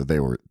 Mm-hmm. Like that they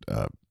were,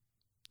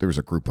 there was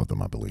a group of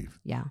them, I believe.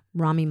 Yeah.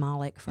 Rami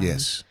Malek from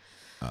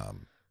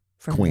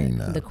from Queen,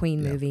 the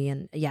Queen movie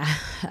and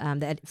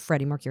that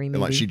Freddie Mercury movie.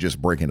 And like she just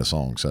break into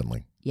song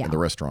suddenly in the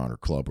restaurant or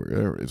club.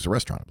 It's a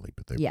restaurant, I believe,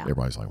 but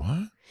everybody's like,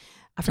 what?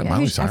 I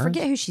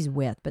forget who she's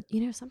with, but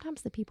you know,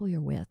 sometimes the people you're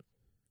with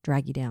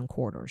drag you down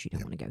corridors you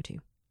don't want to go to.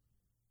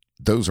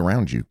 Those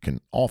around you can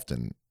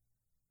often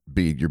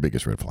be your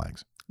biggest red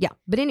flags. Yeah.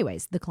 But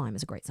anyways, The Climb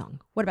is a great song.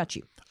 What about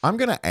you? I'm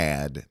going to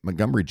add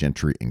Montgomery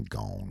Gentry and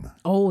Gone.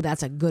 Oh,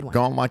 that's a good one.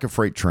 Gone like a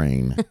freight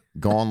train.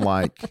 Gone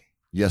like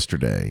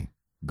yesterday.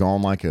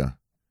 Gone like a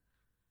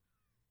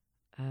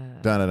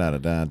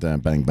da-da-da-da-da,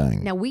 bang,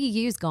 bang. Now, we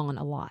use Gone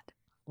a lot.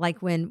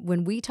 Like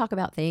when we talk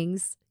about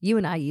things, you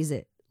and I use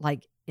it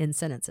like in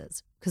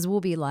sentences because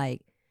we'll be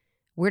like,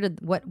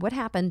 what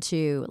happened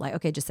to, like,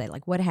 okay, just say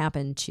like, what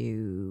happened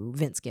to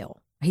Vince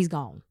Gill? He's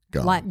gone.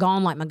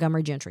 Gone like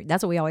Montgomery Gentry.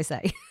 That's what we always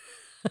say.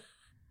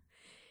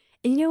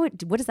 And you know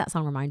what does that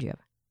song remind you of?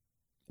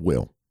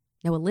 Will.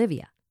 No,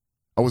 Olivia.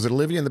 Oh, was it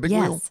Olivia and the big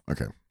wheel?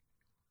 Okay.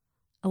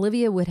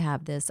 Olivia would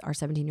have our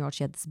 17-year-old,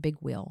 she had this big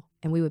wheel,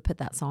 and we would put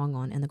that song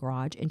on in the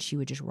garage, and she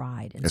would just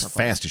ride. As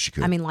fast as she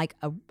could. I mean, like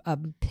a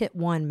pit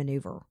one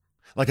maneuver.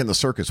 Like in the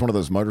circus, one of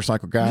those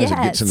motorcycle guys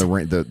that gets in the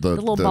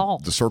little ball.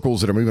 The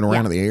circles that are moving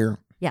around in the air.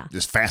 Yeah.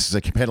 As fast as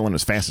they can, pedaling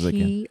as fast as they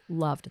can. He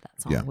loved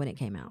that song when it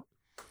came out.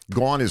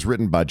 Gone is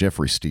written by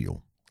Jeffrey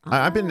Steele. Oh.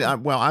 I've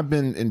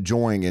been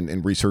enjoying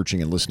and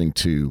researching and listening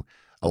to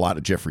a lot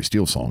of Jeffrey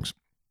Steele songs.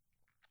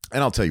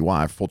 And I'll tell you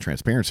why. Full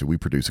transparency, we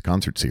produce a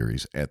concert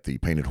series at the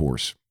Painted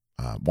Horse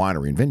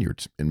Winery and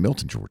Vineyards in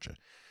Milton, Georgia.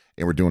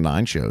 And we're doing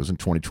 9 shows in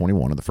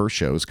 2021. And the first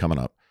show is coming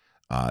up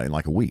in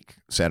like a week,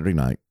 Saturday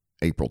night,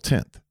 April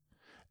 10th.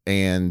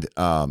 And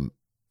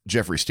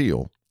Jeffrey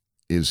Steele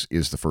is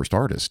the first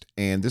artist.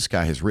 And this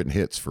guy has written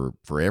hits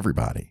for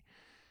everybody.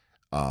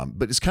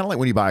 But it's kind of like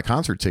when you buy a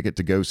concert ticket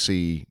to go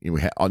see,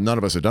 none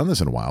of us have done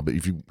this in a while, but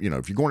if you're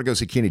going to go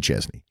see Kenny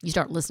Chesney, you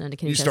start listening to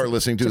Kenny Chesney. You start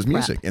listening to his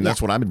music. And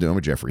that's what I've been doing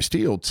with Jeffrey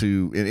Steele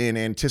in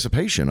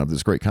anticipation of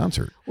this great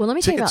concert. Well, let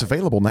me tell you tickets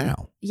available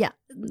now. Yeah,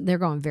 they're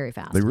going very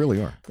fast. They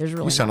really are.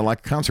 You sounded like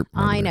a concert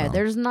promoter. I know.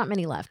 There's not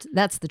many left.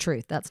 That's the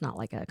truth. That's not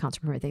like a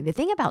concert promoter thing. The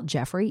thing about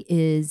Jeffrey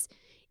is,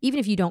 even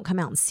if you don't come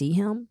out and see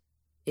him,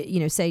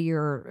 say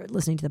you're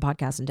listening to the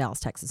podcast in Dallas,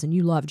 Texas, and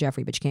you love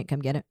Jeffrey, but you can't come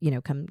get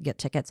it, come get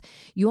tickets.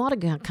 You ought to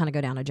kind of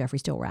go down a Jeffrey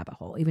Steele rabbit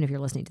hole, even if you're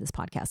listening to this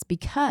podcast,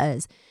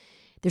 because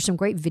there's some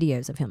great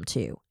videos of him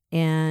too.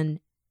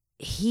 And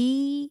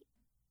he's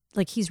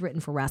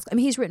written for Rascal. I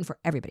mean, he's written for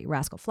everybody,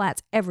 Rascal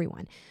Flatts,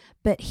 everyone,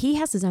 but he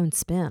has his own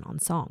spin on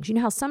songs. You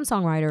know how some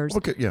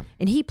songwriters,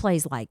 and he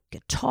plays like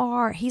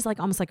guitar. He's like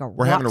almost like a rock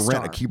star. We're having to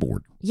rent a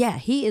keyboard. Yeah,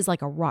 he is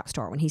like a rock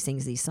star when he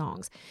sings these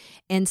songs.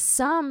 And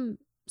some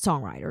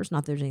songwriters,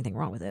 not that there's anything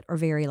wrong with it, are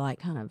very like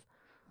kind of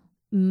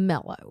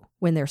mellow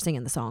when they're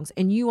singing the songs,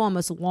 and you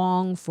almost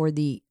long for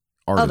the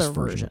artist other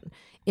version.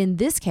 In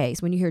this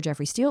case, when you hear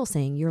Jeffrey Steele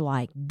sing, you're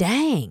like,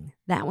 dang,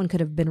 that one could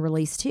have been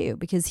released too,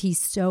 because he's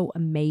so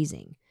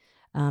amazing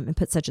and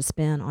put such a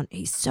spin on.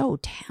 He's so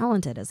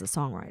talented as a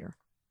songwriter.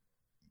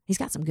 He's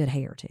got some good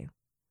hair too.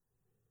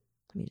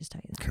 Let me just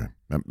tell you that. Okay,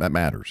 that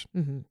matters.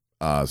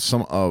 Mm-hmm.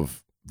 Some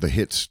of the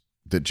hits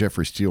that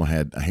Jeffrey Steele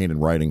had a hand in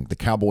writing, The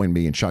Cowboy and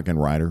Me and Shotgun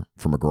Rider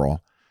for McGraw,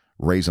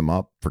 Raise 'Em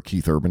Up for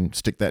Keith Urban,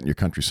 Stick That in Your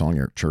Country Song,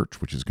 Eric Church,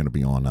 which is going to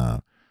be on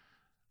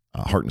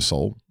Heart and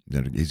Soul.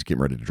 He's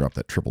getting ready to drop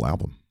that triple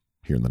album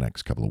here in the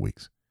next couple of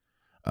weeks.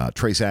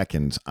 Trace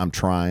Atkins, I'm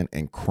Trying,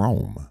 and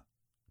Chrome.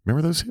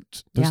 Remember those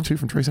hits? Those two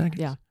from Trace Atkins?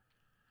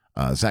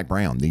 Yeah. Zach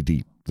Brown, Knee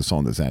Deep, the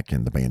song that Zach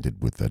and the band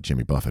did with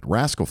Jimmy Buffett.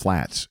 Rascal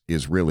Flatts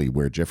is really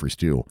where Jeffrey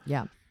Steele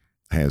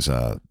has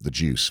the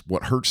juice.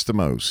 What hurts the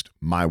most?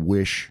 My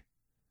Wish,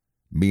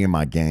 Me and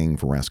My Gang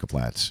for Rascal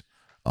Flatts,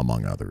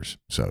 among others.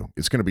 So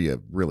it's going to be a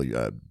really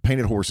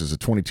Painted Horse is a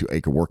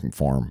 22-acre working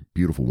farm,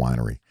 beautiful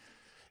winery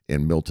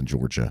in Milton,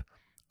 Georgia.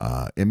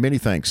 And many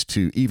thanks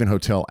to Even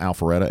Hotel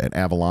Alpharetta at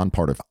Avalon,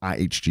 part of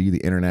IHG,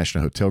 the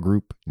International Hotel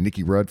Group,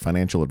 Nikki Rudd,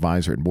 financial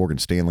advisor at Morgan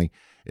Stanley,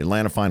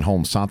 Atlanta Fine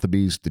Home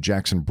Sotheby's, the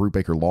Jackson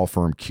Brubaker Law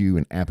Firm, Q,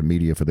 and App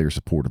Media for their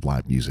support of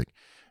live music.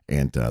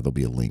 And there'll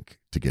be a link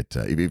to get,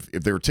 if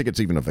there are tickets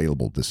even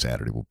available this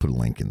Saturday, we'll put a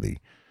link in the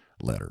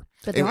letter.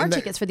 But there are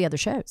tickets for the other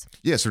shows.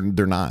 Yes, there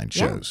are 9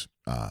 shows.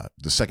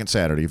 The second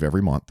Saturday of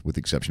every month, with the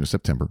exception of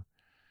September.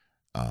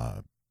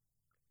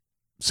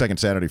 Second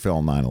Saturday fell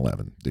on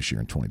 9/11 this year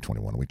in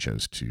 2021. We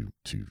chose to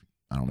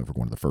I don't know if we're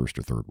going to the first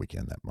or third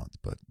weekend that month,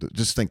 but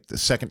just think the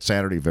second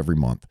Saturday of every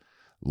month,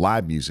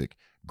 live music,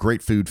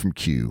 great food from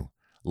Q,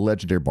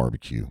 legendary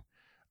barbecue,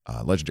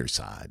 legendary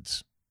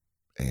sides,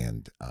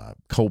 and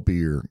cold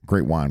beer,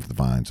 great wine for the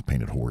vines, a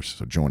Painted Horse.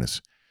 So join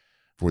us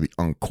for the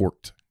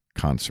Uncorked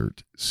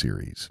concert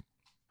series.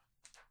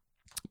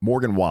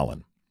 Morgan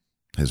Wallen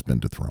has been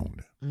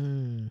dethroned.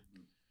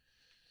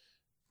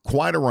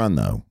 Quite a run,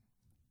 though.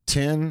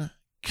 10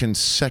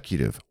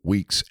 consecutive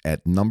weeks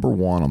at number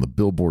 1 on the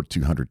Billboard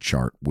 200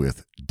 chart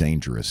with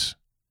Dangerous,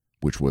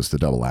 which was the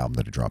double album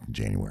that had dropped in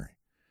January.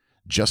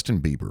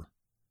 Justin Bieber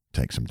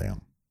takes him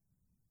down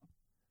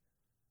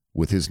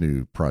with his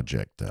new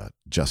project,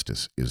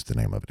 Justice is the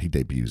name of it. He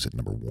debuts at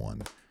number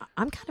 1.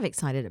 I'm kind of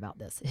excited about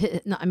this.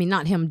 I mean,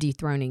 not him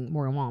dethroning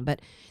Morgan Wallen,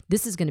 but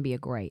this is going to be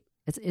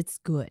it's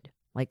good.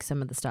 Like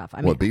some of the stuff.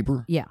 I mean,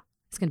 Bieber? Yeah,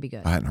 it's going to be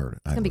good. I hadn't heard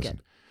it. It's going to be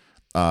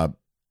good.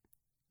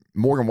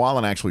 Morgan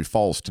Wallen actually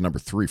falls to number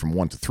 3 from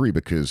 1 to 3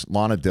 because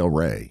Lana Del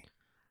Rey.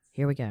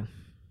 Here we go.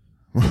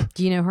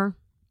 Do you know her?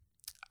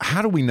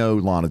 How do we know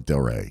Lana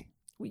Del Rey?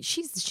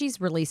 She's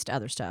released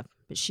other stuff,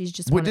 but she's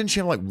just. Didn't she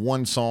have like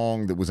one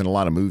song that was in a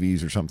lot of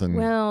movies or something?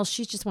 Well,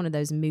 she's just one of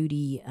those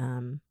moody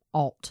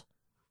alt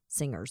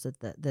singers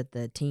that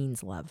the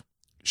teens love.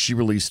 She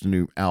released a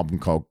new album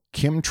called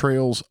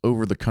Chemtrails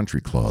Over the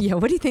Country Club. Yeah,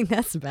 what do you think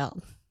that's about?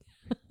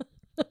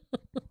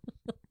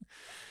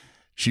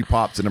 She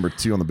pops at number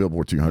 2 on the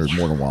Billboard 200. Yeah.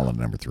 Morgan Wallen at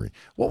number 3.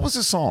 What was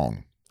the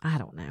song? I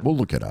don't know. We'll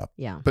look it up.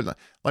 Yeah. But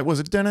like,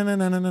 was it? No.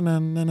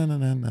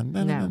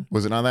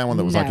 Was it not that one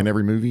that was like in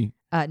every movie?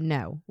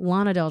 No.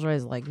 Lana Del Rey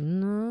is like,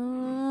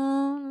 no.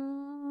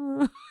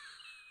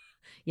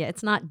 Yeah,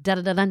 it's not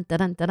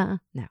da-da-da-dun-da-dun-da-da.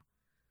 No.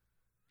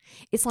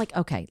 It's like,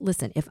 okay,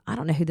 listen, if I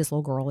don't know who this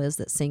little girl is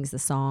that sings the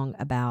song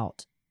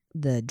about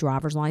the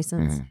driver's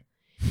license,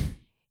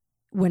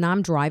 when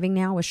I'm driving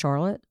now with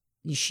Charlotte,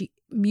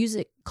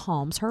 music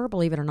calms her,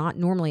 believe it or not.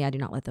 Normally, I do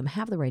not let them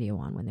have the radio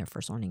on when they're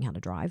first learning how to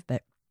drive,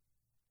 but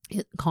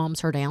it calms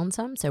her down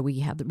some, so we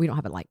don't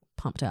have it like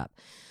pumped up.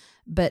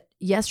 But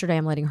yesterday,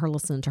 I'm letting her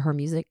listen to her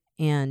music,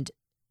 and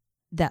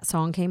that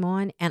song came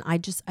on, and I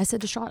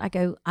said to Charlotte, I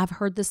go, I've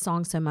heard this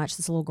song so much,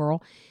 this little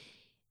girl,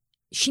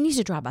 she needs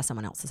to drive by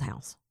someone else's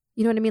house.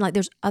 You know what I mean? Like,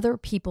 there's other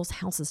people's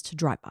houses to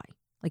drive by.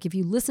 Like, if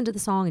you listen to the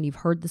song and you've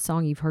heard the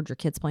song, you've heard your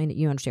kids playing it,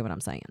 you understand what I'm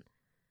saying.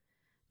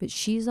 But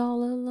she's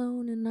all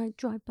alone and I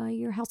drive by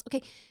your house.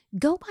 Okay,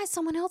 go by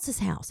someone else's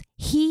house.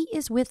 He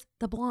is with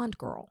the blonde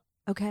girl,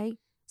 okay?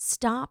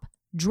 Stop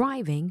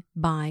driving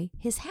by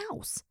his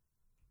house.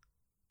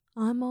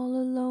 I'm all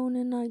alone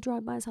and I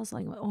drive by his house.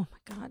 Like, oh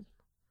my God.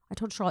 I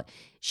told Charlotte,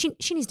 she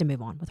needs to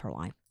move on with her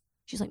life.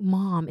 She's like,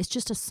 Mom, it's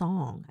just a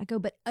song. I go,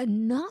 but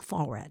enough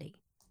already.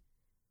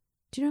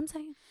 Do you know what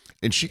I'm saying?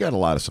 And she got a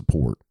lot of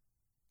support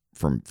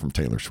from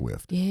Taylor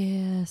Swift.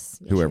 Yes.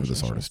 Whoever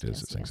this artist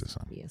is that sings this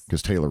song.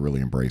 Because Taylor really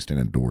embraced and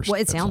endorsed it.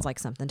 Well, it sounds like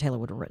something Taylor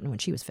would have written when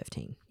she was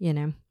 15, you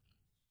know?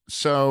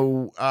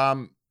 So,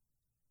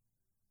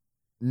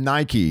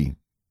 Nike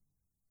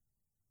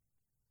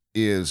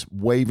is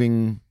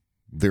waving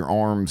their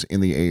arms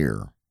in the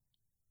air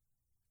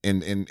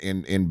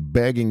and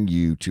begging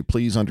you to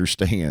please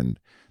understand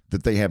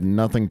that they have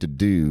nothing to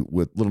do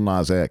with Lil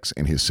Nas X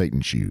and his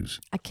Satan shoes.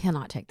 I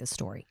cannot take this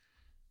story.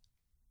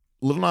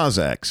 Lil Nas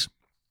X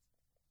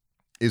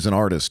is an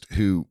artist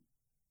who,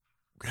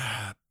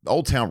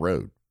 Old Town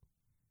Road,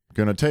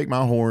 gonna take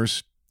my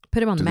horse,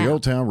 put him on to the map.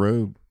 Old Town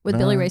Road with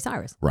Billy Ray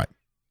Cyrus. Right.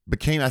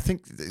 Became, I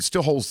think, it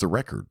still holds the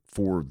record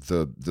for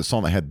the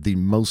song that had the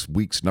most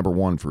weeks number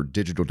 1 for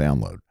digital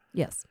download.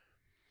 Yes.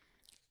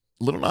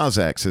 Lil Nas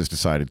X has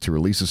decided to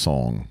release a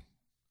song,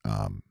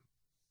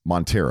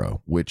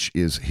 Montero, which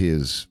is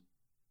his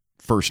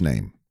first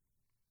name.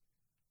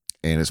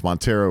 And it's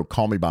Montero,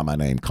 Call Me By My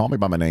Name. Call Me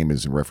By My Name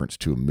is in reference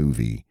to a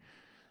movie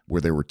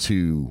where there were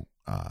two,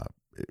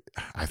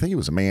 I think it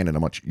was a man and a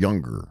much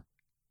younger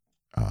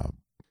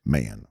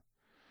man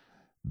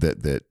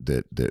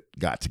that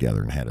got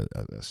together and had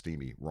a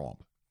steamy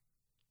romp.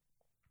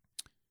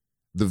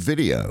 The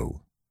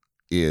video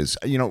is,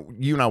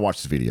 you and I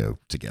watched the video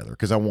together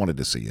because I wanted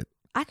to see it.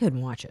 I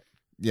couldn't watch it.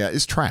 Yeah,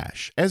 it's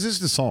trash, as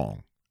is the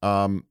song.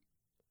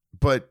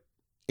 But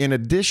in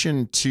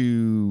addition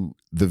to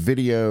the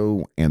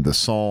video and the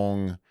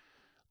song,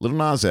 Lil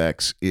Nas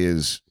X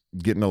is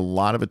getting a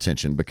lot of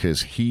attention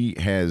because he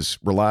has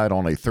relied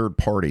on a third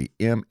party,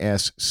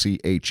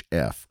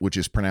 MSCHF, which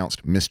is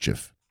pronounced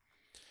mischief.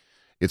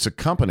 It's a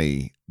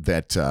company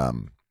that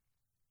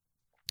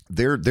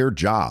their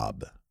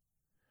job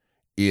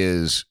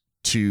is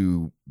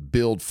to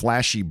build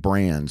flashy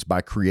brands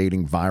by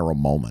creating viral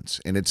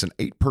moments. And it's an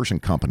 8-person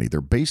company.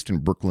 They're based in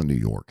Brooklyn, New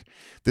York.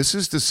 This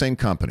is the same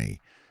company,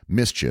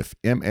 Mischief,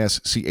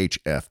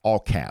 MSCHF, all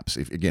caps.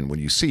 Again, when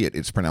you see it,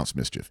 it's pronounced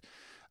mischief.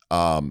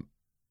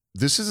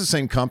 This is the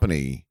same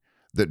company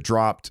that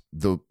dropped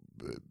the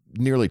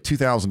nearly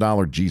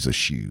 $2,000 Jesus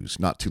shoes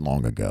not too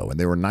long ago. And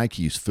they were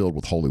Nikes filled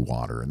with holy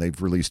water. And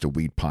they've released a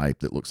weed pipe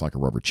that looks like a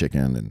rubber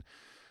chicken.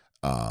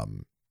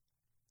 And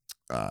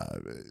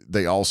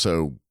they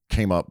also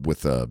came up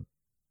with an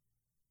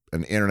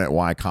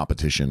internet-wide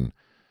competition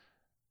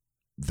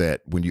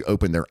that when you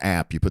open their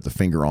app, you put the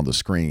finger on the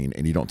screen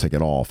and you don't take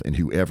it off. And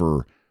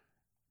whoever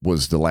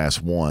was the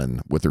last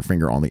one with their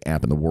finger on the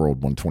app in the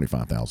world won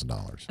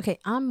 $25,000. Okay,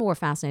 I'm more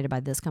fascinated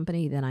by this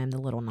company than I am the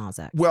little Nas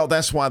X. Well,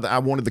 that's why I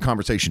wanted the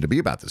conversation to be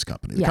about this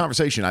company. The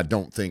conversation, I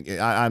don't think,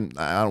 I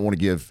don't want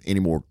to give any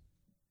more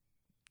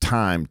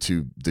time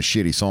to the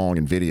shitty song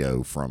and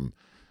video from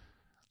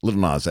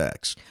Little Nas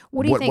X.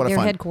 What do you think their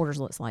headquarters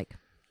looks like?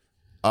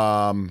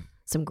 Some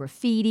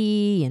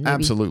graffiti and maybe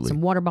absolutely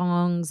some water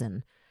bongs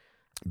and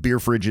beer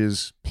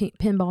fridges,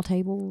 pinball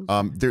tables.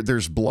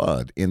 There's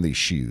blood in these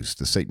shoes,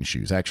 the Satan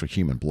shoes, actually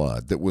human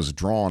blood, that was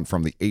drawn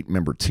from the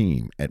 8-member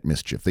team at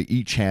Mischief. They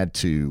each had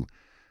to,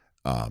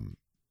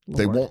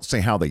 they won't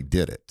say how they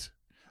did it,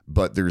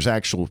 but there's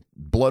actual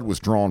blood was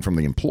drawn from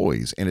the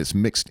employees, and it's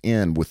mixed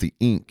in with the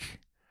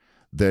ink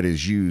that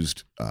is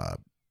used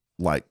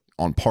like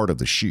on part of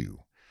the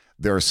shoe.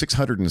 There are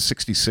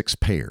 666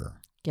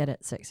 pair. Get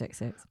it,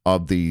 666.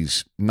 Of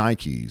these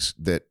Nikes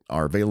that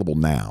are available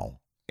now.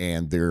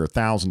 And they're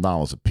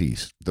 $1,000 a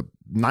piece. The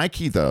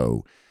Nike,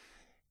 though,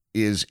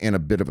 is in a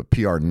bit of a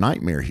PR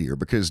nightmare here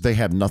because they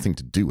have nothing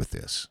to do with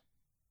this.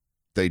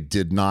 They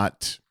did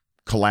not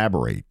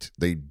collaborate.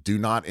 They do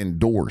not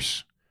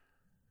endorse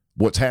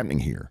what's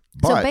happening here.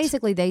 But so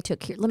basically, they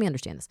took, let me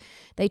understand this.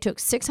 They took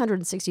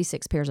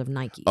 666 pairs of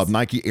Nikes. Of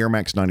Nike Air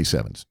Max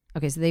 97s.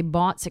 Okay, so they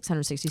bought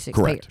 666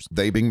 Correct. pairs.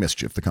 They being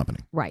Mischief, the company.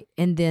 Right.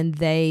 And then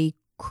they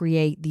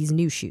create these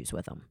new shoes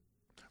with them.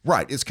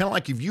 Right. It's kind of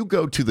like if you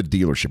go to the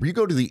dealership, or you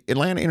go to the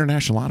Atlanta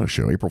International Auto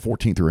Show, April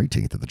 14th through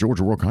 18th at the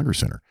Georgia World Congress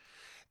Center,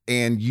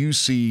 and you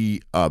see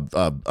an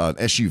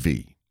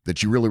SUV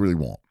that you really, really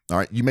want. All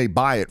right. You may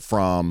buy it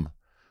from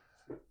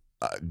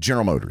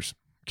General Motors,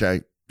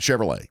 okay,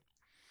 Chevrolet.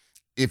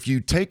 If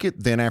you take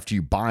it then after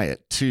you buy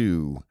it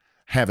to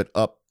have it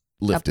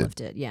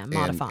uplifted, yeah,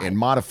 modified. And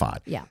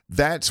modified. Yeah.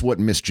 That's what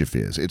Mischief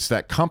is. It's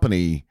that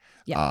company.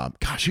 Yeah.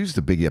 Gosh, who's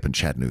the biggie up in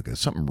Chattanooga?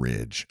 Something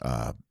Ridge.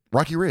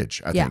 Rocky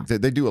Ridge, I think.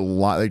 They do a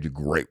lot. They do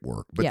great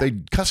work, but they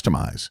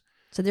customize.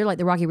 So they're like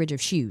the Rocky Ridge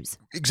of shoes.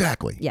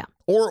 Exactly. Yeah.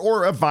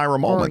 Or a viral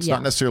moments,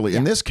 not necessarily.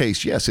 In this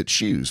case, yes, it's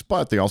shoes,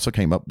 but they also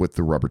came up with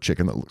the rubber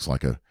chicken that looks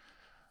like a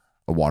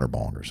water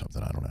bong or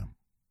something. I don't know.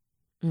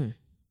 Mm.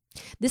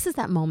 This is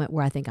that moment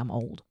where I think I'm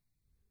old.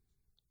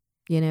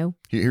 You know?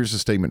 Here's a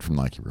statement from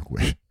Nike real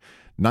quick.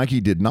 Nike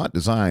did not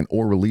design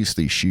or release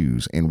these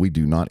shoes, and we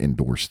do not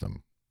endorse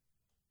them.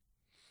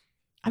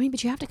 I mean,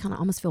 but you have to kind of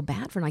almost feel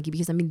bad for Nike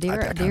because, I mean,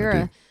 they're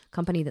a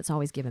company that's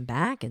always given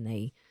back, and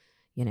they,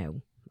 you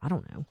know, I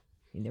don't know.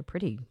 I mean, they're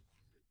pretty,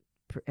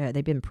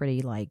 they've been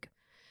pretty like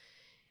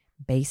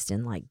based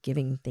in like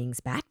giving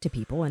things back to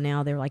people, and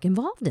now they're like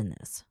involved in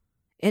this.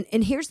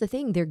 And here's the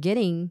thing, they're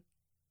getting,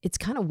 it's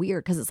kind of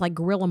weird because it's like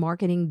guerrilla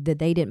marketing that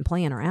they didn't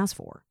plan or ask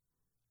for.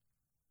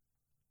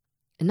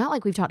 And not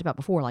like we've talked about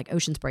before, like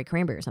Ocean Spray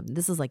Cranberry or something.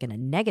 This is like in a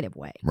negative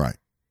way. Right.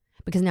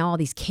 Because now all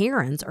these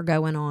Karens are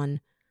going on,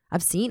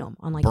 I've seen them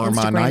on like burn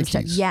Instagram my and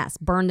stuff. Nikes. Yes,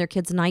 burn their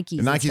kids' Nikes.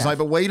 And Nike's like,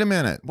 but wait a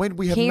minute. Wait,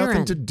 we have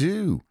nothing to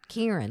do.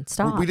 Karen,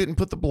 stop. We didn't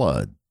put the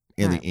blood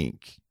in the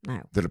ink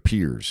that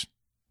appears.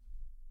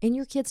 And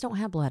your kids don't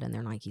have blood in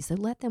their Nikes, so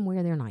let them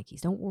wear their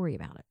Nikes. Don't worry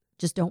about it.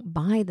 Just don't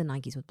buy the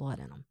Nikes with blood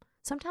in them.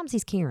 Sometimes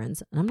these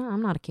Karens, and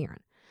I'm not a Karen.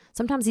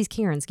 Sometimes these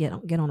Karens get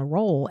on a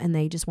roll and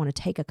they just want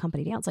to take a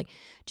company down. It's like,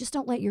 just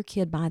don't let your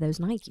kid buy those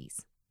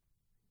Nikes.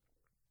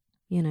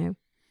 You know?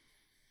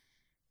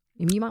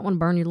 I mean, you might want to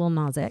burn your little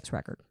Nas X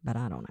record, but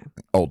I don't know.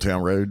 Old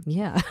Town Road?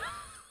 Yeah.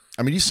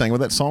 I mean, you sang with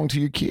that song to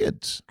your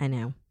kids. I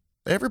know.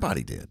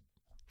 Everybody did.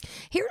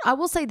 Here, I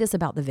will say this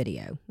about the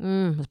video.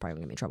 That's probably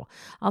going to be in trouble.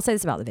 I'll say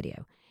this about the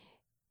video.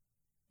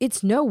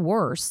 It's no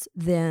worse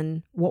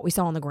than what we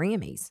saw on the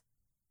Grammys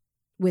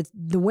with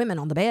the women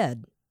on the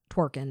bed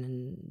twerking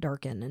and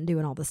dirking and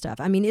doing all this stuff.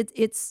 I mean, it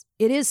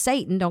is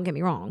Satan, don't get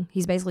me wrong.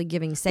 He's basically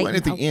giving Satan... Well,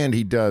 and at the end,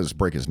 he does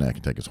break his neck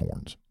and take his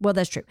horns. Well,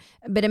 that's true.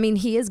 But I mean,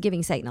 he is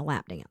giving Satan a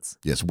lap dance.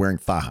 Yes, wearing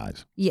thigh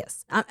highs.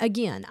 Yes.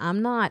 Again,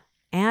 I'm not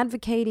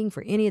advocating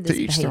for any of this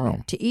behavior. Their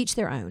own. To each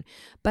their own.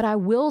 But I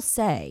will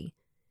say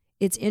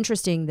it's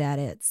interesting that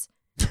it's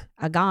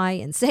a guy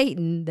and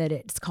Satan, that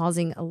it's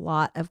causing a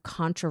lot of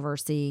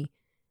controversy.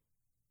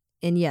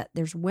 And yet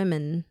there's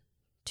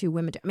two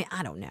women. I mean,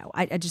 I don't know.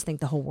 I just think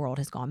the whole world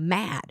has gone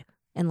mad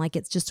And like,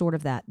 it's just sort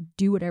of that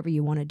do whatever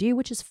you want to do,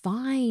 which is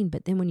fine.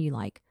 But then when you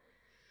like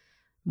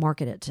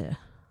market it to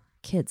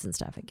kids and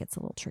stuff, it gets a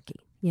little tricky,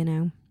 you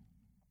know?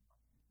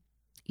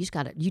 You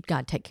got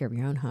to take care of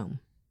your own home,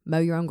 mow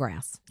your own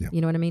grass. Yeah.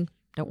 You know what I mean?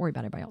 Don't worry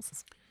about everybody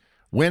else's.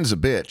 Wind's a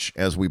bitch,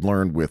 as we've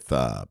learned with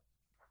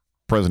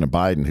President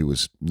Biden, who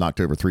was knocked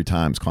over 3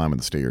 times climbing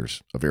the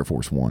stairs of Air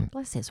Force One.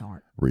 Bless his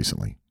heart.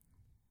 Recently.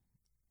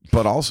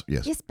 But also,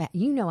 yes. It's bad.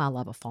 You know, I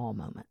love a fall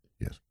moment.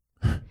 Yes.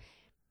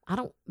 I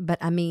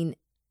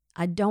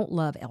don't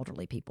love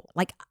elderly people.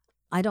 Like,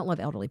 I don't love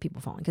elderly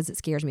people falling because it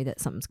scares me that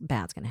something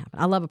bad's going to happen.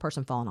 I love a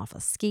person falling off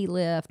a ski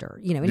lift or,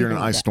 you know, during an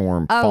like ice that.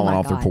 storm, Oh, falling my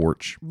off their God.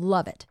 porch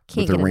Love it. with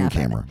Can't their get ring enough of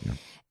camera. it. Yeah.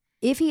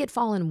 If he had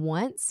fallen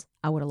once,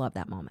 I would have loved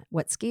that moment.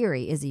 What's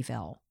scary is he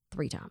fell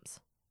 3 times.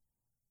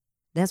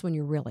 That's when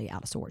you're really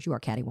out of sorts. You are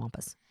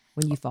cattywampus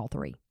when you fall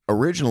 3.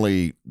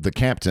 Originally, the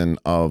captain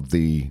of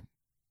the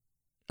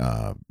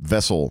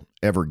vessel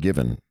Ever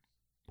Given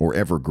or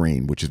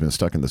Evergreen, which has been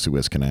stuck in the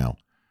Suez Canal,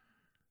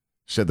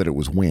 said that it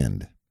was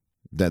wind.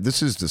 That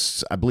this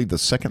is, I believe, the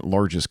second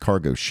largest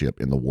cargo ship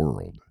in the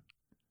world.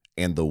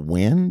 And the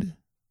wind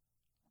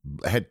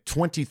had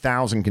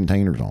 20,000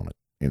 containers on it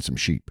and some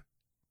sheep.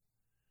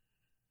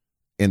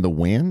 And the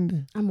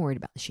wind I'm worried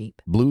about the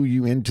sheep. blew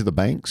you into the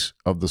banks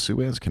of the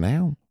Suez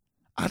Canal.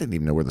 I didn't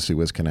even know where the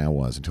Suez Canal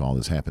was until all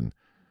this happened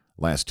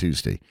last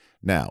Tuesday.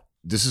 Now,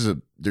 this is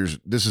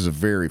a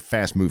very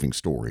fast moving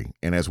story,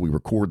 and as we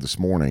record this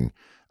morning,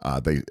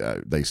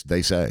 they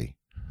say,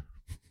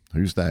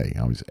 who's they? I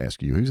always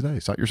ask you, who's they?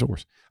 Cite your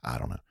source. I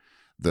don't know.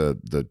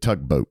 The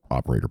tugboat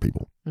operator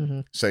people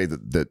say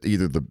that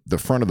either the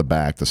front of the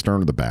back, the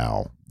stern of the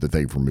bow, that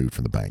they've removed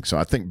from the bank. So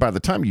I think by the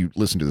time you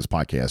listen to this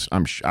podcast,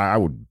 I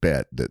would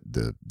bet that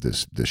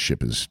this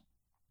ship has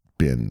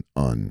been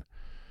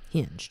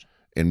Hinged.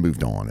 and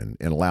moved on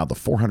and allowed the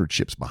 400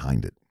 ships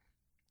behind it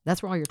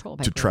That's where all your toilet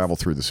paper to is. travel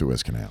through the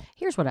Suez Canal.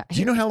 Here's what Do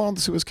you know how long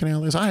the Suez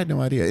Canal is? I had no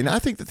idea. And I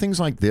think that things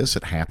like this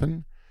that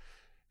happen,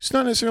 it's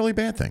not necessarily a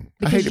bad thing.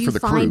 I hate it for the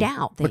crew. Because you find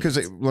out things.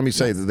 Because let me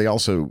say that they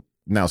also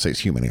now say it's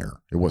human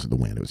error. It wasn't the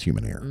wind. It was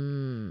human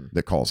error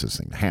that caused this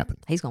thing to happen.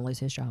 He's going to lose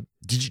his job.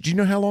 Do you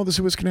know how long the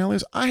Suez Canal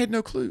is? I had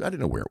no clue. I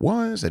didn't know where it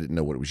was. I didn't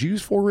know what it was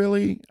used for,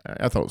 really.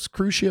 I thought it was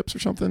cruise ships or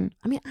something.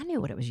 I mean, I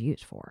knew what it was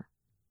used for.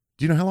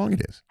 Do you know how long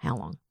it is? How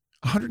long?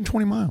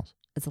 120 miles.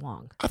 It's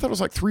long. I thought it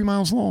was like 3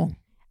 miles long.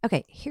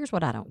 Okay, here's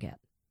what I don't get.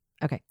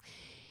 Okay,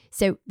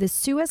 so the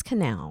Suez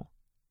Canal,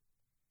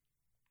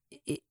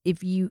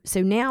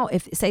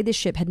 if say this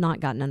ship had not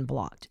gotten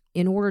unblocked,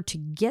 in order to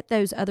get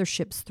those other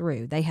ships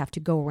through, they have to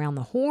go around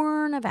the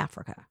Horn of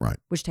Africa. Right.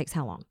 Which takes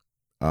how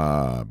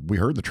long? We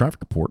heard the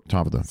traffic report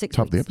top of the 6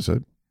 top of the weeks.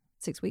 episode.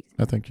 6 weeks?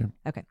 I think, yeah.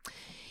 Okay.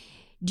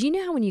 Do you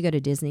know how when you go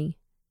to Disney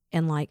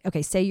and like,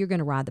 okay, say you're going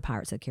to ride the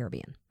Pirates of the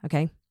Caribbean,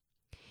 okay?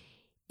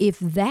 If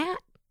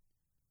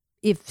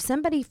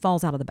somebody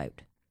falls out of the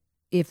boat,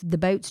 if the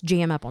boats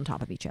jam up on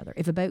top of each other,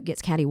 if a boat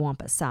gets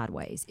cattywampus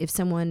sideways, if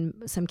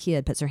some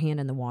kid puts their hand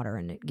in the water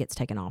and it gets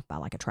taken off by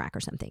like a track or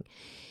something,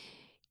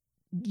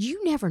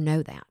 you never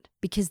know that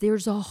because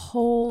there's a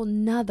whole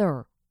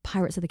nother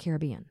Pirates of the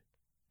Caribbean,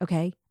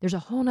 okay? There's a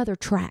whole nother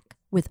track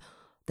with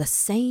the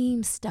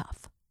same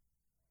stuff,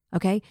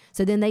 okay?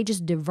 So then they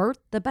just divert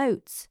the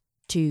boats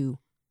to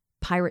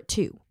Pirate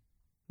 2.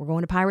 We're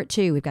going to Pirate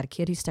 2. We've got a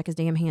kid who stuck his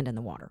damn hand in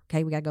the water,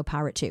 okay? We got to go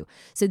Pirate 2.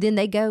 So then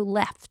they go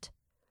left.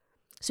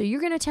 So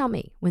you're going to tell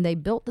me when they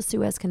built the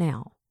Suez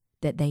Canal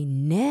that they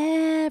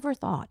never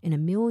thought in a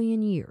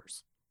million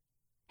years.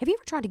 Have you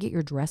ever tried to get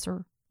your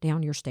dresser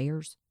down your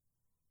stairs?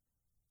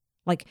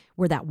 Like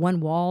where that one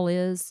wall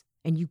is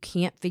and you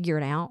can't figure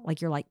it out? Like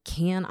you're like,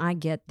 can I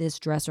get this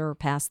dresser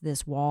past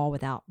this wall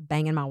without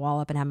banging my wall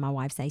up and having my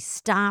wife say,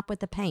 stop with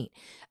the paint?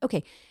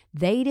 Okay,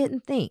 they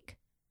didn't think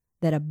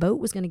that a boat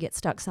was going to get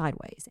stuck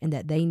sideways and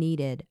that they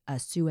needed a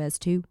Suez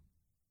 2?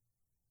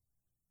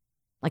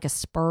 Like a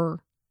spur?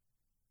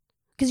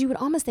 Because you would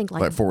almost think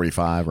like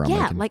 45 around yeah,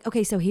 Lincoln. like,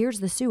 okay, so here's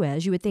the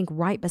Suez. You would think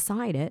right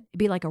beside it, it'd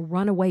be like a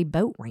runaway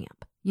boat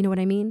ramp. You know what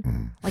I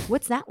mean? Like,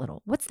 what's that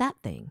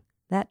thing?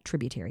 That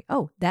tributary.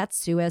 Oh, that's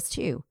Suez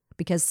 2.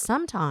 Because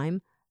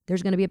sometime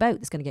there's going to be a boat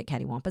that's going to get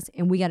cattywampus,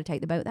 and we got to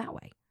take the boat that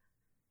way.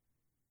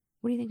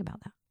 What do you think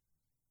about that?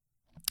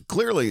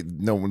 Clearly,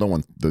 no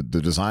one, the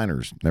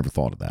designers never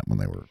thought of that when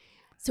they were.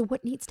 So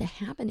what needs to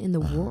happen in the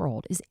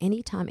world is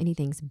anytime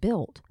anything's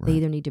built, Right. they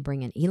either need to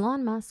bring in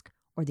Elon Musk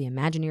or the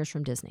Imagineers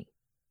from Disney.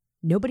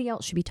 Nobody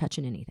else should be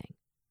touching anything.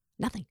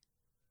 Nothing.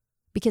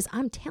 Because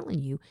I'm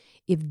telling you,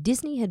 if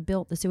Disney had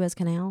built the Suez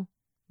Canal,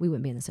 we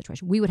wouldn't be in this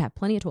situation. We would have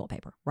plenty of toilet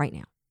paper right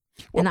now.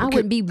 Well, and I okay.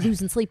 wouldn't be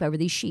losing sleep over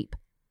these sheep.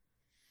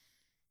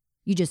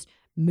 You just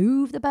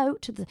move the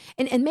boat to the...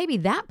 And maybe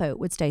that boat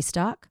would stay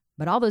stuck,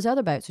 but all those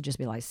other boats would just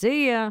be like,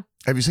 see ya.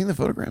 Have you seen the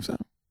photographs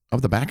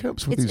of the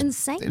backups? With It's these,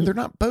 insane. And they're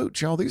not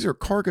boats, y'all. These are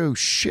cargo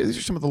ships. These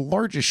are some of the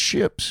largest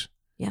ships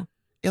Yeah.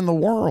 in the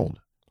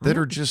world that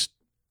know. are just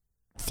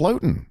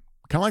floating.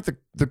 Kind of like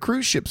the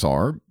cruise ships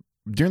are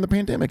during the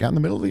pandemic out in the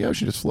middle of the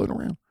ocean, just floating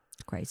around.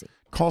 Crazy.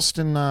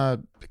 Costing,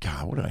 God,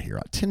 what did I hear?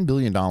 $10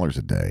 billion a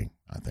day.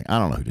 I think. I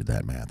don't know who did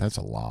that math. That's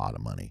a lot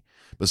of money.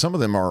 But some of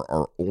them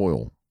are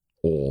oil.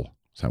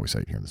 That's how we say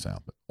it here in the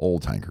South, but oil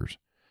tankers.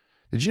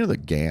 Did you know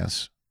that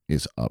gas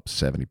is up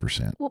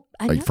 70% Well,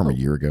 I know. from a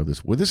year ago?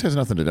 This has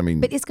nothing to do. I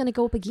mean, But it's going to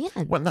go up again.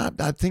 well,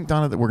 I think,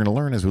 Donna, that we're going to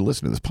learn as we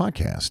listen to this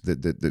podcast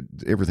that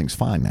everything's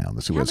fine now.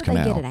 The Suez How did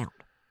Canal. they get it out?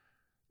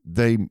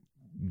 They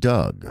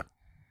dug.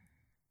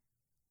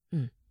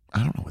 Mm. I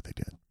don't know what they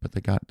did, but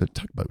they got the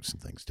tugboats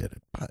and things did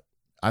it. But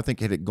I think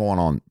had it gone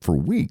on for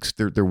weeks,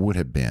 there would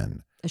have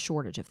been A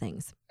shortage of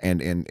things.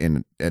 and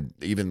an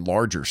even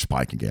larger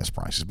spike in gas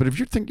prices. But if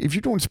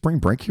you're doing spring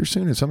break here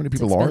soon, and so many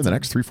people are in the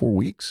next 3-4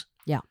 weeks,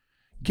 Yeah.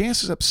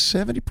 gas is up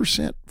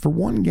 70% for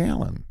 1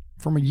 gallon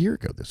from a year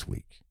ago this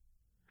week.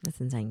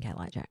 That's insane,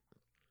 Cadillac Jack.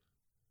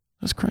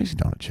 That's crazy,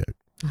 Donna Choate.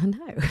 I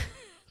know.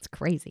 It's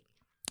crazy.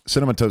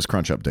 Cinnamon Toast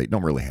Crunch update.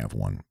 Don't really have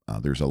one.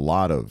 There's a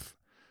lot of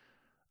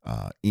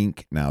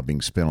ink now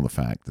being spent on the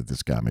fact that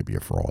this guy may be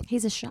a fraud.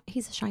 He's a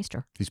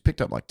shyster. He's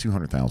picked up like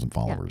 200,000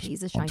 followers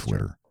he's a on shyster.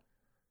 Twitter.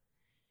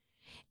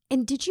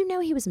 And did you know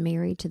he was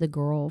married to the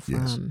girl from,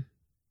 Yes.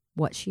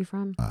 what's she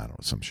from? I don't know,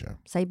 some show.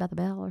 Saved by the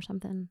Bell or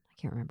something? I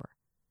can't remember.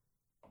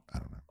 I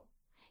don't know.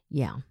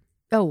 Yeah.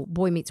 Oh,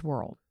 Boy Meets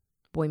World.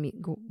 Boy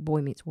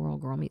Meets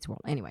World, Girl Meets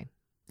World. Anyway.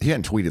 He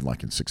hadn't tweeted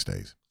like in 6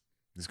 days.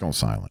 He's gone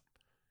silent.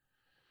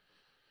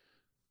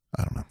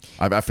 I don't know.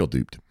 I feel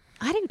duped.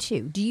 I do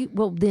too.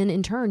 Well, then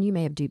in turn, you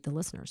may have duped the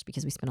listeners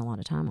because we spent a lot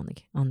of time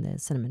on the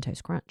Cinnamon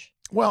Toast Crunch.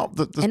 Well,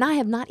 And I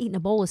have not eaten a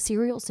bowl of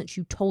cereal since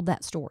you told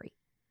that story.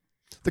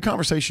 the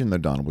conversation, though,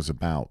 Donna, was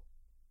about,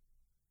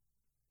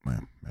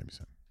 well, maybe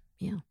so.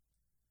 Yeah.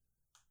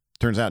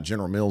 Turns out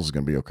General Mills is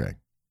going to be okay.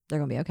 They're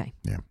going to be okay.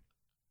 Yeah.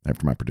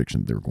 After my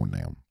prediction, they were going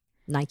down.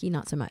 Nike,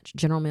 not so much.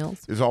 General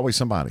Mills. There's always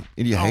somebody,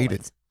 and you hate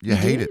it. Always. You You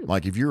hate do. it.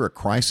 Like if you're a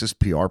crisis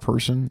PR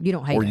person, You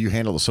don't hate or it. you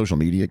handle a social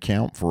media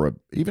account for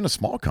even a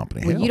small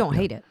company. Well, hell, you don't yeah.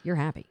 hate it. You're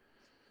happy.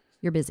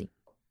 You're busy.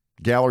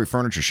 Gallery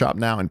Furniture. Shop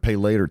now and pay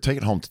later. Take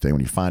it home today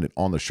when you find it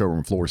on the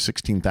showroom floor.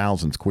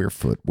 16,000 square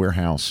foot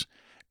warehouse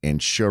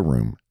and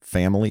showroom.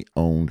 Family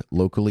owned,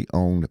 locally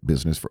owned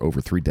business for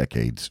over 3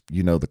 decades.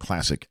 You know the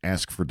classic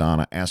Ask for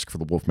Donna, Ask for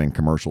the Wolfman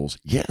commercials.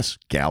 Yes,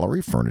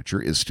 Gallery Furniture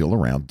is still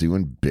around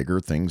doing bigger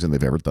things than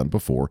they've ever done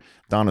before.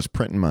 Donna's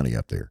printing money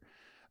up there.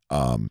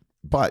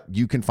 But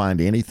you can find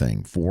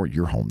anything for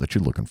your home that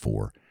you're looking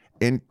for.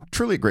 And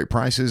truly at great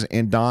prices.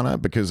 And Donna,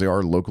 because they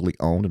are locally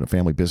owned and a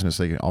family business,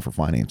 they can offer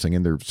financing.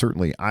 And they're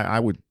certainly,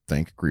 I would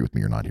think, agree with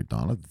me or not here,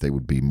 Donna, that they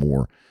would be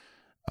more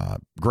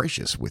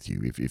gracious with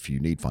you if you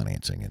need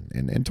financing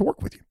and to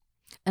work with you.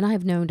 And I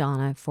have known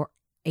Donna for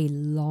a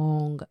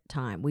long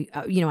time.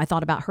 I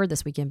thought about her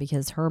this weekend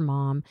because her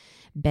mom,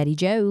 Betty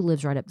Jo,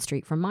 lives right up the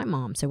street from my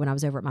mom. So when I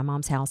was over at my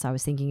mom's house, I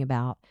was thinking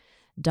about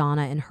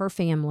Donna and her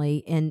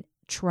family. And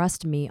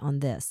trust me on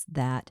this,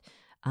 that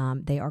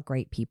they are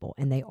great people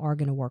and they are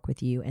going to work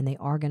with you and they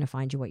are going to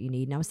find you what you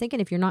need. And I was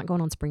thinking, if you're not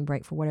going on spring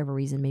break for whatever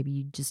reason, maybe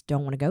you just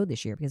don't want to go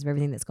this year because of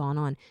everything that's gone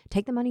on,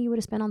 take the money you would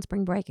have spent on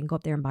spring break and go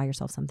up there and buy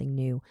yourself something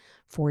new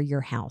for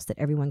your house that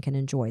everyone can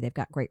enjoy. They've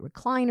got great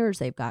recliners.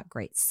 They've got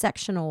great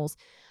sectionals.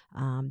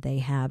 They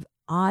have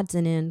odds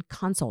and end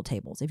console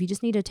tables. If you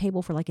just need a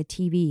table for like a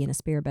TV in a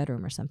spare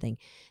bedroom or something,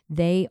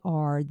 they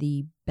are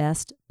the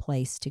best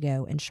place to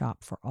go and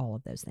shop for all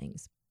of those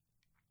things.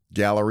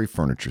 Gallery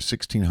Furniture,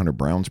 1600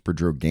 Brownsbridge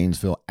Road,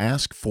 Gainesville.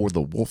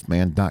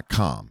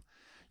 AskForTheWolfman.com.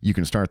 You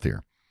can start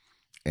there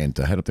and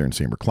head up there and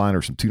see them.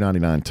 Recliners from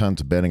 $299,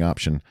 tons of bedding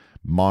option,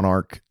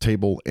 Monarch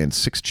table and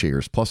 6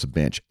 chairs plus a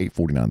bench,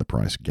 $849 the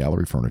price.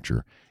 Gallery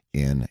Furniture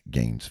in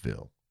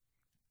Gainesville.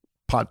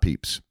 Pod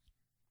Peeps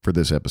for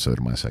this episode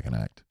of My Second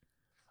Act.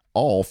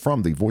 All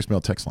from the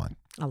voicemail text line.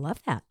 I love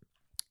that.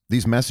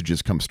 These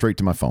messages come straight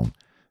to my phone,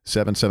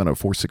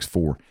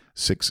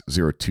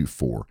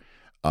 770-464-6024.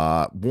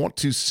 Want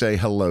to say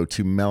hello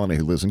to Melanie,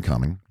 who lives in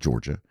Cumming,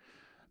 Georgia.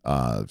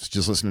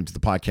 Just listening to the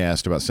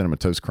podcast about Cinnamon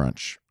Toast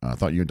Crunch. I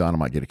thought you and Donna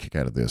might get a kick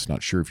out of this.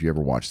 Not sure if you ever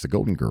watched The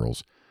Golden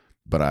Girls,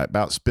 but I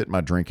about spit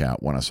my drink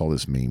out when I saw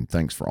this meme.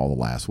 Thanks for all the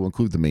laughs. We'll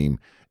include the meme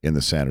in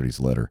the Saturday's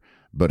letter.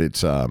 But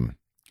it's,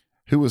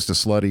 who was the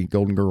slutty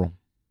Golden Girl?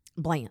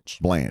 Blanche.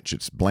 Blanche.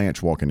 It's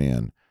Blanche walking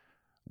in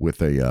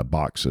with a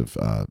box of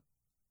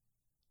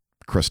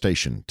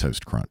crustacean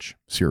Toast Crunch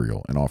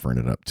cereal and offering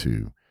it up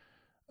to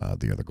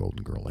the other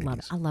Golden Girl ladies. Love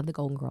it. I love the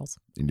Golden Girls.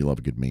 And you love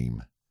a good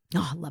meme.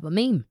 Oh, I love a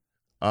meme.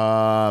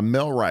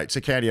 Mel writes,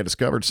 hey, Caddy, I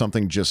discovered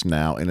something just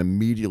now and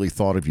immediately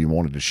thought of you and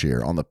wanted to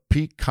share. On the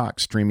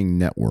Peacock streaming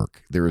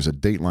network, there is a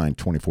Dateline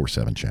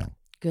 24/7 channel.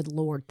 Good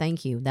Lord.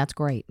 Thank you. That's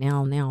great.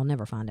 Now I'll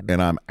never find him.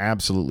 And I'm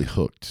absolutely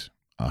hooked.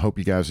 I hope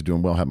you guys are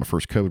doing well. I have my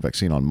first COVID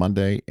vaccine on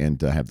Monday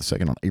and have the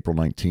second on April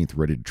 19th,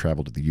 ready to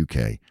travel to the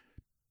UK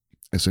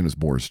as soon as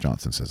Boris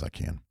Johnson says I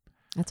can.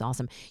 That's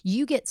awesome.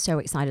 You get so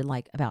excited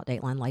about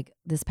Dateline. Like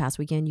this past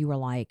weekend, you were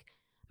like,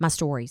 my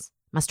stories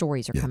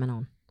are coming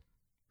on.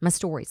 My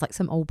stories, like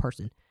some old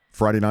person.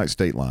 Friday night's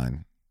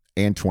Dateline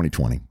and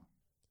 2020.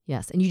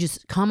 Yes. And you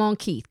just, come on,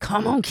 Keith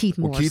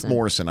Morrison. Well, Keith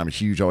Morrison,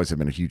 always have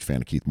been a huge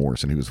fan of Keith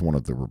Morrison, who was one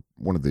of the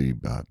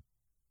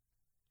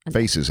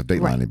faces of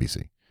Dateline Right.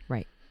 NBC.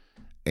 Right.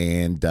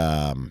 And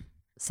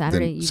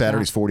Saturday, then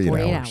Saturday's 48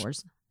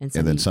 hours. And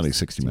then Sunday,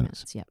 60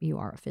 minutes. Yep, you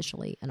are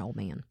officially an old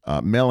man.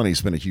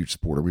 Melanie's been a huge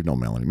supporter. We've known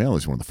Melanie.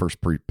 Melanie's one of the first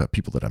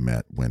people that I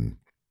met when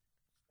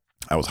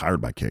I was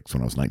hired by Kicks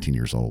when I was 19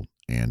 years old.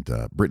 And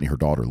Brittany, her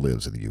daughter,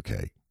 lives in the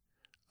UK.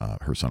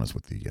 Her son is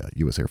with the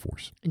U.S. Air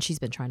Force. And she's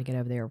been trying to get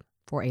over there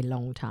for a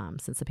long time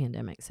since the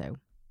pandemic. So,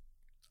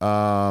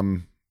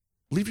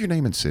 leave your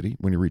name and city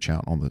when you reach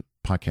out on the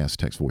podcast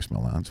text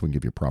voicemail line so we can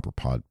give you a proper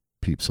pod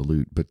peep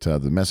salute. But the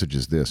message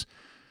is this.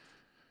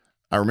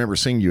 I remember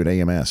seeing you at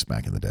AMS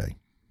back in the day.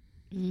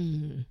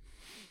 The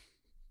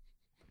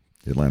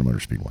Atlanta Motor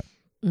Speedway.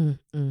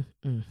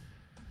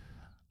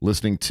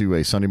 Listening to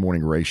a Sunday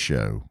morning race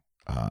show.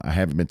 I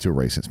haven't been to a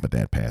race since my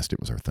dad passed.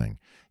 It was our thing.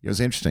 It was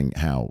interesting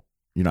how,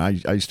 I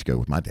used to go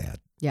with my dad.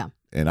 Yeah.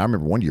 And I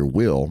remember one year,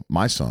 Will,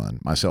 my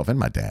son, myself, and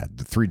my dad,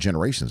 the 3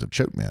 generations of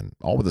choke men,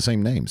 all with the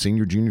same name,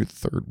 senior, junior,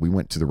 third. We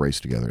went to the race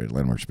together at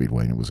Atlanta Motor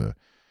Speedway, and it was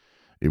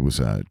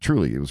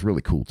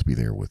really cool to be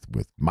there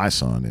with my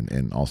son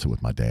and also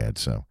with my dad.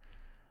 So,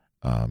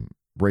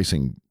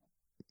 racing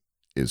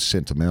is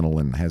sentimental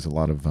and has a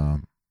lot of,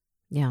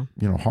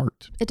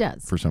 heart. It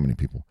does. For so many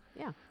people.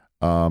 Yeah.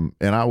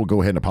 And I will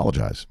go ahead and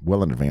apologize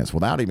well in advance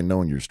without even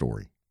knowing your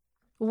story.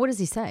 Well, what does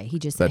he say?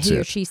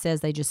 Or she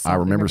says they just. I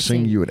remember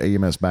seeing you at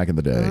AMS back in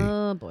the day.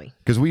 Oh, boy.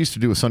 Because we used to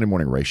do a Sunday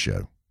morning race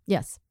show.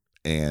 Yes.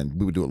 And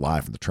we would do it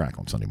live from the track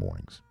on Sunday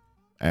mornings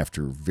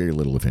after very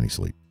little, if any,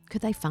 sleep.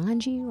 Could they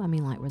find you? I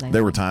mean, were they?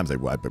 There were times they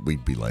would, but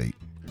we'd be late.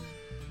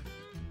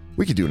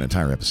 We could do an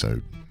entire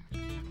episode.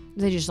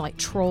 They just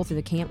troll through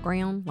the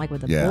campground,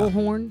 with a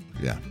bullhorn.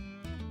 Yeah.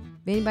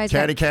 If anybody's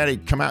Caddy,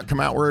 come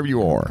out wherever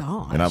you are.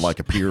 Oh, gosh. And I'd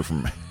appear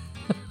from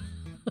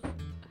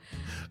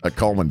a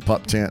Coleman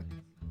pup tent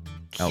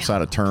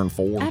outside of turn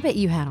 4. I bet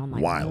you had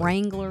on Wiley.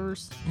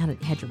 Wranglers.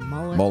 Had your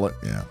mullet. Mullet,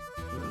 yeah.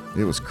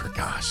 It was,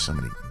 gosh,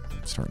 somebody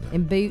starting to.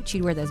 And boots.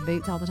 You'd wear those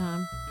boots all the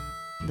time.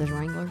 Those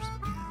Wranglers.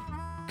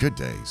 Good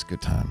days,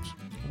 good times.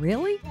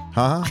 Really?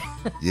 Huh?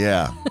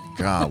 Yeah.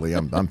 Golly,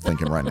 I'm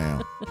thinking right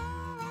now.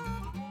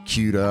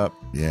 Queued up,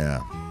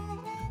 yeah.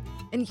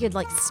 And you could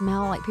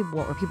smell like people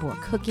were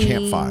cooking.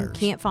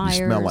 Campfires. You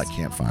smell like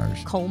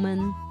campfires.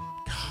 Coleman.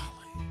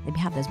 Golly. They'd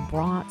have those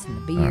brats and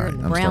the beer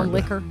and the brown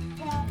liquor.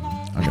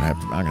 I'm gonna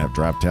have to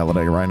drive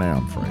Talladega right now,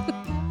 I'm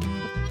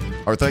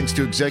afraid. Our thanks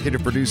to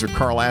executive producer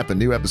Carl Appen.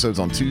 New episodes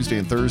on Tuesday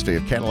and Thursday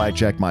of Cadillac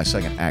Jack My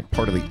Second Act,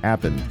 part of the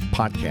Appen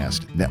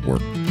Podcast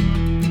Network.